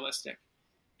not realistic.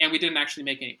 And we didn't actually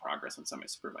make any progress on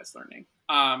semi-supervised learning.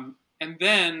 And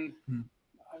then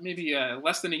maybe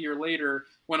less than a year later,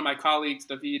 one of my colleagues,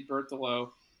 David Berthelot,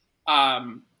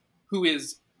 who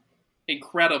is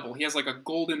incredible. He has like a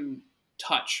golden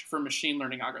touch for machine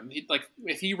learning algorithms.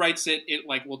 If he writes it, it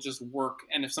like will just work,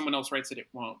 and if someone else writes it, it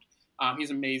won't. He's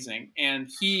amazing, and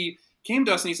he came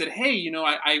to us and he said, "Hey,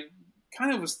 I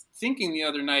kind of was thinking the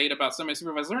other night about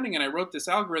semi-supervised learning, and I wrote this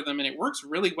algorithm, and it works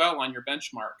really well on your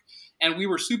benchmark." And we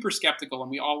were super skeptical,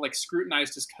 and we all like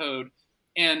scrutinized his code,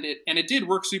 and it did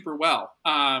work super well.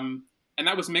 And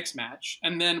that was mix match,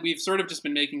 and then we've sort of just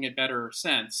been making it better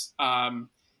since.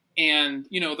 And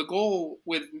the goal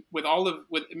with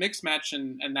mix match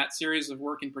and that series of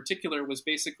work in particular was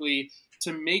basically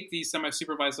to make these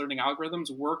semi-supervised learning algorithms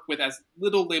work with as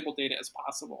little labeled data as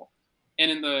possible.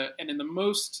 And in the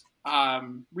most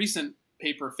recent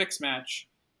paper, Fix Match,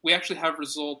 we actually have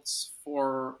results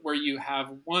for where you have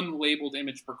one labeled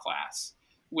image per class,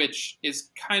 which is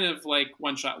kind of like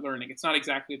one-shot learning. It's not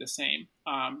exactly the same,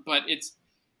 but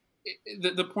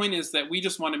the point is that we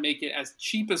just want to make it as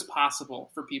cheap as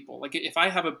possible for people. Like if I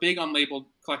have a big unlabeled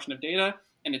collection of data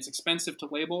and it's expensive to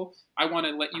label, I want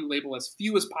to let you label as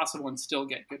few as possible and still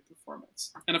get good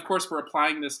performance. And of course, we're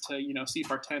applying this to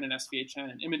CIFAR 10 and SVHN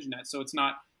and ImageNet, so it's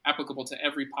not applicable to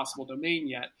every possible domain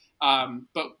yet.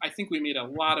 But I think we made a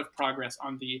lot of progress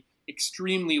on the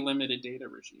extremely limited data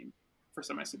regime for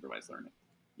semi-supervised learning.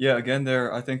 Yeah, again,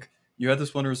 I think you had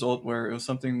this one result where it was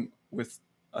something with,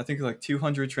 I think, like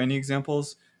 200 training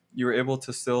examples. You were able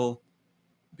to still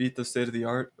beat the state of the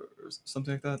art or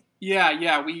something like that.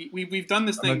 Yeah. We've done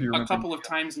this thing a couple of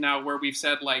times now where we've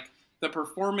said like the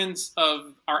performance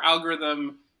of our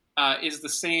algorithm is the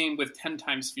same with 10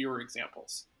 times fewer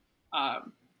examples.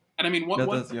 And I mean, one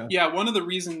of the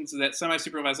reasons that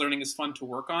semi-supervised learning is fun to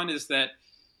work on is that,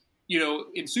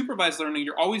 in supervised learning,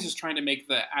 you're always just trying to make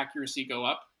the accuracy go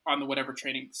up on the whatever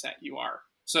training set you are.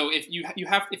 So if you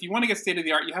want to get state of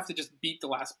the art, you have to just beat the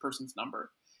last person's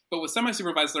number. But with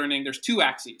semi-supervised learning, there's two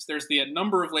axes. There's the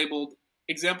number of labeled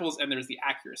examples and there's the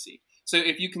accuracy. So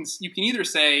if you can either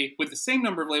say with the same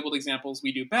number of labeled examples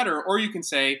we do better, or you can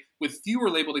say with fewer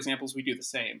labeled examples we do the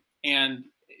same. And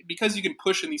because you can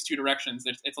push in these two directions,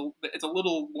 it's a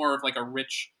little more of like a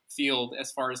rich field as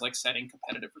far as like setting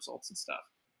competitive results and stuff.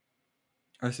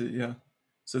 I see. Yeah.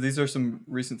 So these are some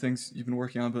recent things you've been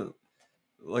working on, but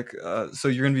like, so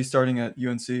you're going to be starting at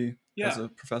UNC as a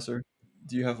professor.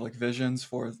 Do you have like visions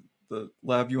for the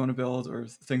lab you want to build or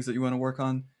things that you want to work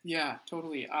on? Yeah,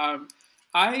 totally.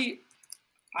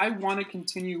 I want to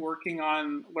continue working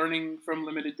on learning from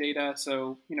limited data,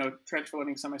 so transfer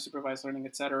learning, semi-supervised learning,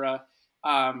 etc.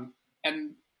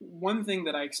 And one thing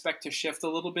that I expect to shift a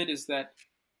little bit is that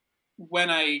when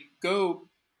I go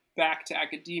back to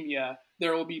academia,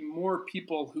 there will be more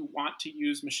people who want to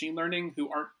use machine learning who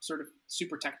aren't sort of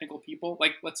super technical people,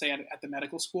 like let's say at the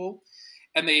medical school,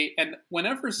 and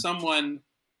whenever someone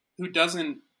who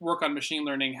doesn't work on machine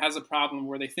learning has a problem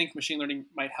where they think machine learning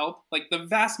might help, like the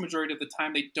vast majority of the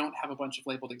time, they don't have a bunch of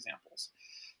labeled examples.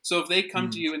 So if they come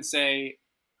to you and say,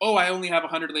 oh, I only have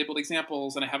 100 labeled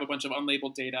examples and I have a bunch of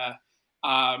unlabeled data,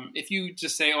 if you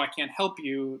just say, oh, I can't help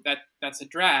you, that's a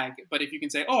drag. But if you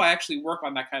can say, oh, I actually work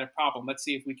on that kind of problem, let's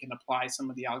see if we can apply some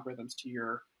of the algorithms to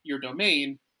your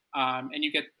domain,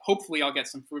 and hopefully I'll get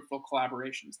some fruitful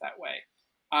collaborations that way.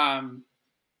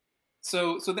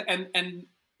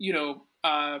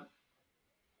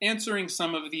 Answering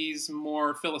some of these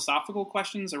more philosophical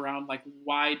questions around like,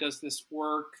 why does this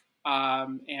work?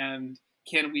 And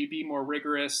can we be more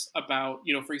rigorous about,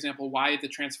 for example, why the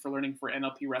transfer learning for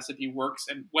NLP recipe works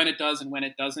and when it does and when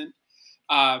it doesn't?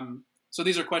 So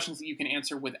these are questions that you can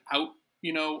answer without,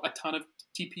 a ton of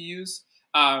TPUs.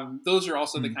 Those are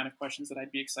also the kind of questions that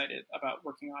I'd be excited about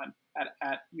working on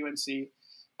at UNC.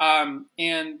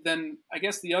 And then I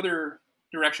guess the other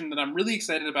direction that I'm really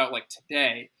excited about like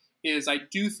today is I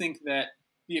do think that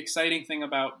the exciting thing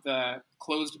about the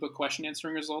closed book question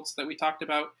answering results that we talked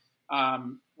about,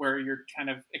 where you're kind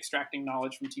of extracting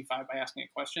knowledge from T5 by asking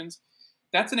it questions,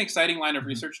 that's an exciting line of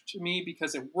research to me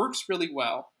because it works really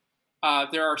well.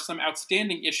 There are some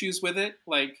outstanding issues with it,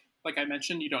 like I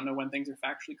mentioned, you don't know when things are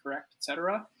factually correct,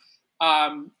 etc.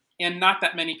 And not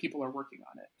that many people are working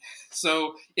on it.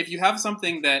 So if you have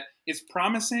something that is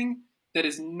promising, that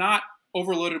is not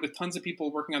overloaded with tons of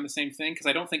people working on the same thing, because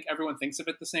I don't think everyone thinks of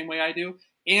it the same way I do,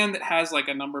 and that has like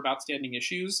a number of outstanding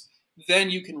issues, then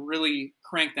you can really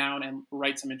crank down and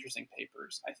write some interesting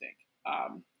papers, I think,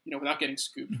 without getting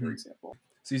scooped, for example.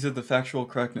 So you said the factual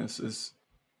correctness is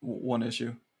one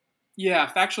issue. Yeah,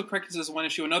 factual correctness is one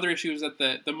issue. Another issue is that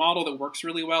the model that works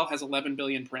really well has 11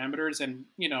 billion parameters, and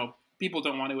people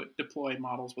don't want to deploy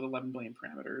models with 11 billion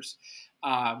parameters.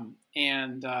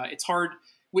 It's hard.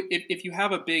 If you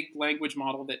have a big language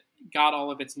model that got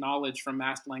all of its knowledge from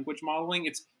masked language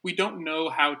modeling, we don't know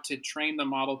how to train the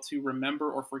model to remember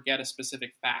or forget a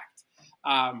specific fact.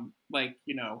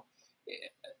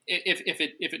 If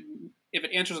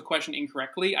it answers a question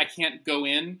incorrectly, I can't go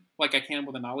in like I can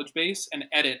with a knowledge base and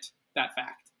edit that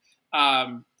fact.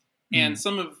 And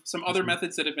some other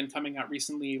methods that have been coming out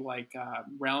recently, like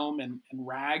Realm and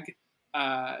RAG,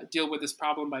 deal with this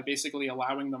problem by basically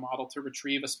allowing the model to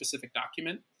retrieve a specific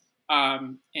document.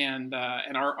 And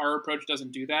our approach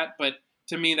doesn't do that. But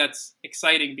to me, that's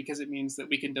exciting because it means that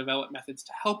we can develop methods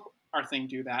to help our thing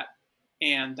do that.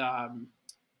 And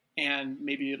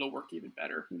maybe it'll work even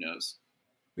better. Who knows?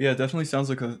 Yeah, it definitely sounds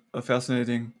like a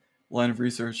fascinating line of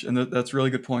research. And that's really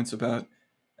good points about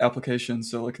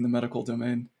applications. So like in the medical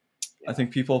domain, I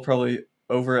think people probably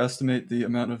underestimate the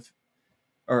amount of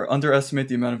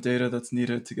data that's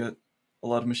needed to get a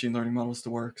lot of machine learning models to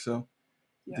work. So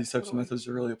these types of methods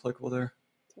are really applicable there.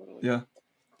 Totally. Yeah.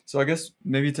 So I guess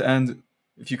maybe to end,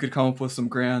 if you could come up with some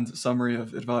grand summary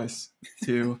of advice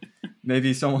to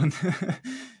maybe someone,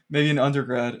 maybe an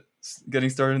undergrad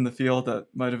getting started in the field that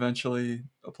might eventually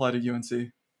apply to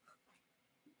UNC.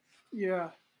 Yeah.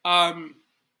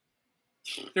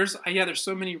 There's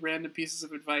so many random pieces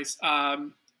of advice.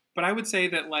 But I would say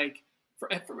that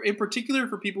in particular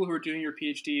for people who are doing your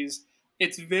PhDs,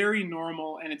 it's very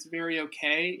normal and it's very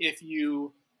okay if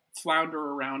you flounder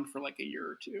around for like a year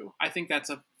or two. I think that's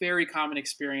a very common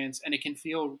experience, and it can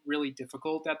feel really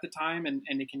difficult at the time, and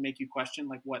it can make you question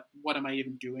like what am I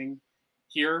even doing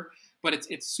here? But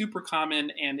it's super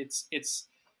common, and it's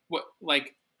what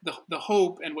like the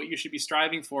hope and what you should be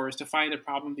striving for is to find a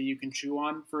problem that you can chew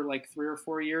on for like 3 or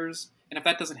 4 years. And if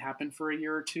that doesn't happen for a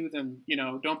year or two, then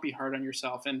don't be hard on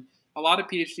yourself. And a lot of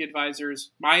PhD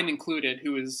advisors, mine included,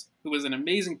 who was an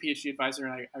amazing PhD advisor,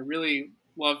 and I really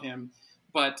love him,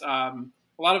 but a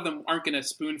lot of them aren't going to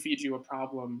spoon feed you a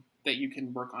problem that you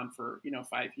can work on for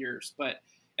 5 years.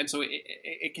 And so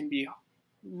it can be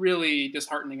really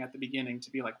disheartening at the beginning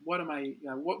to be like, what am I,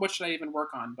 what should I even work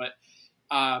on? But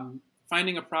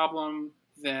finding a problem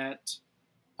that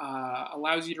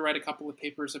allows you to write a couple of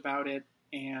papers about it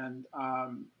and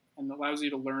allows you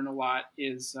to learn a lot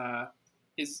is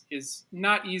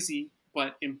not easy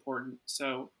but important.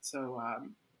 So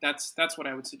that's what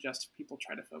I would suggest people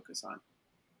try to focus on.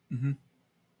 Mm-hmm.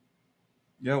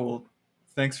 Yeah, well,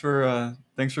 thanks for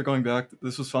going back.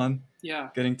 This was fun. Yeah,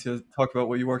 getting to talk about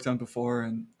what you worked on before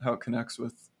and how it connects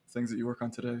with things that you work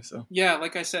on today. So yeah,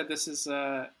 like I said, this is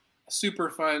a super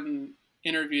fun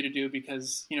interview to do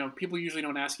because people usually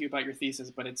don't ask you about your thesis,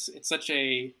 but it's such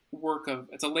a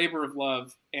it's a labor of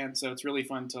love, and so it's really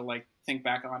fun to like think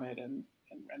back on it and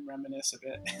reminisce a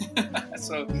bit.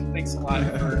 So thanks a lot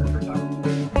for talking.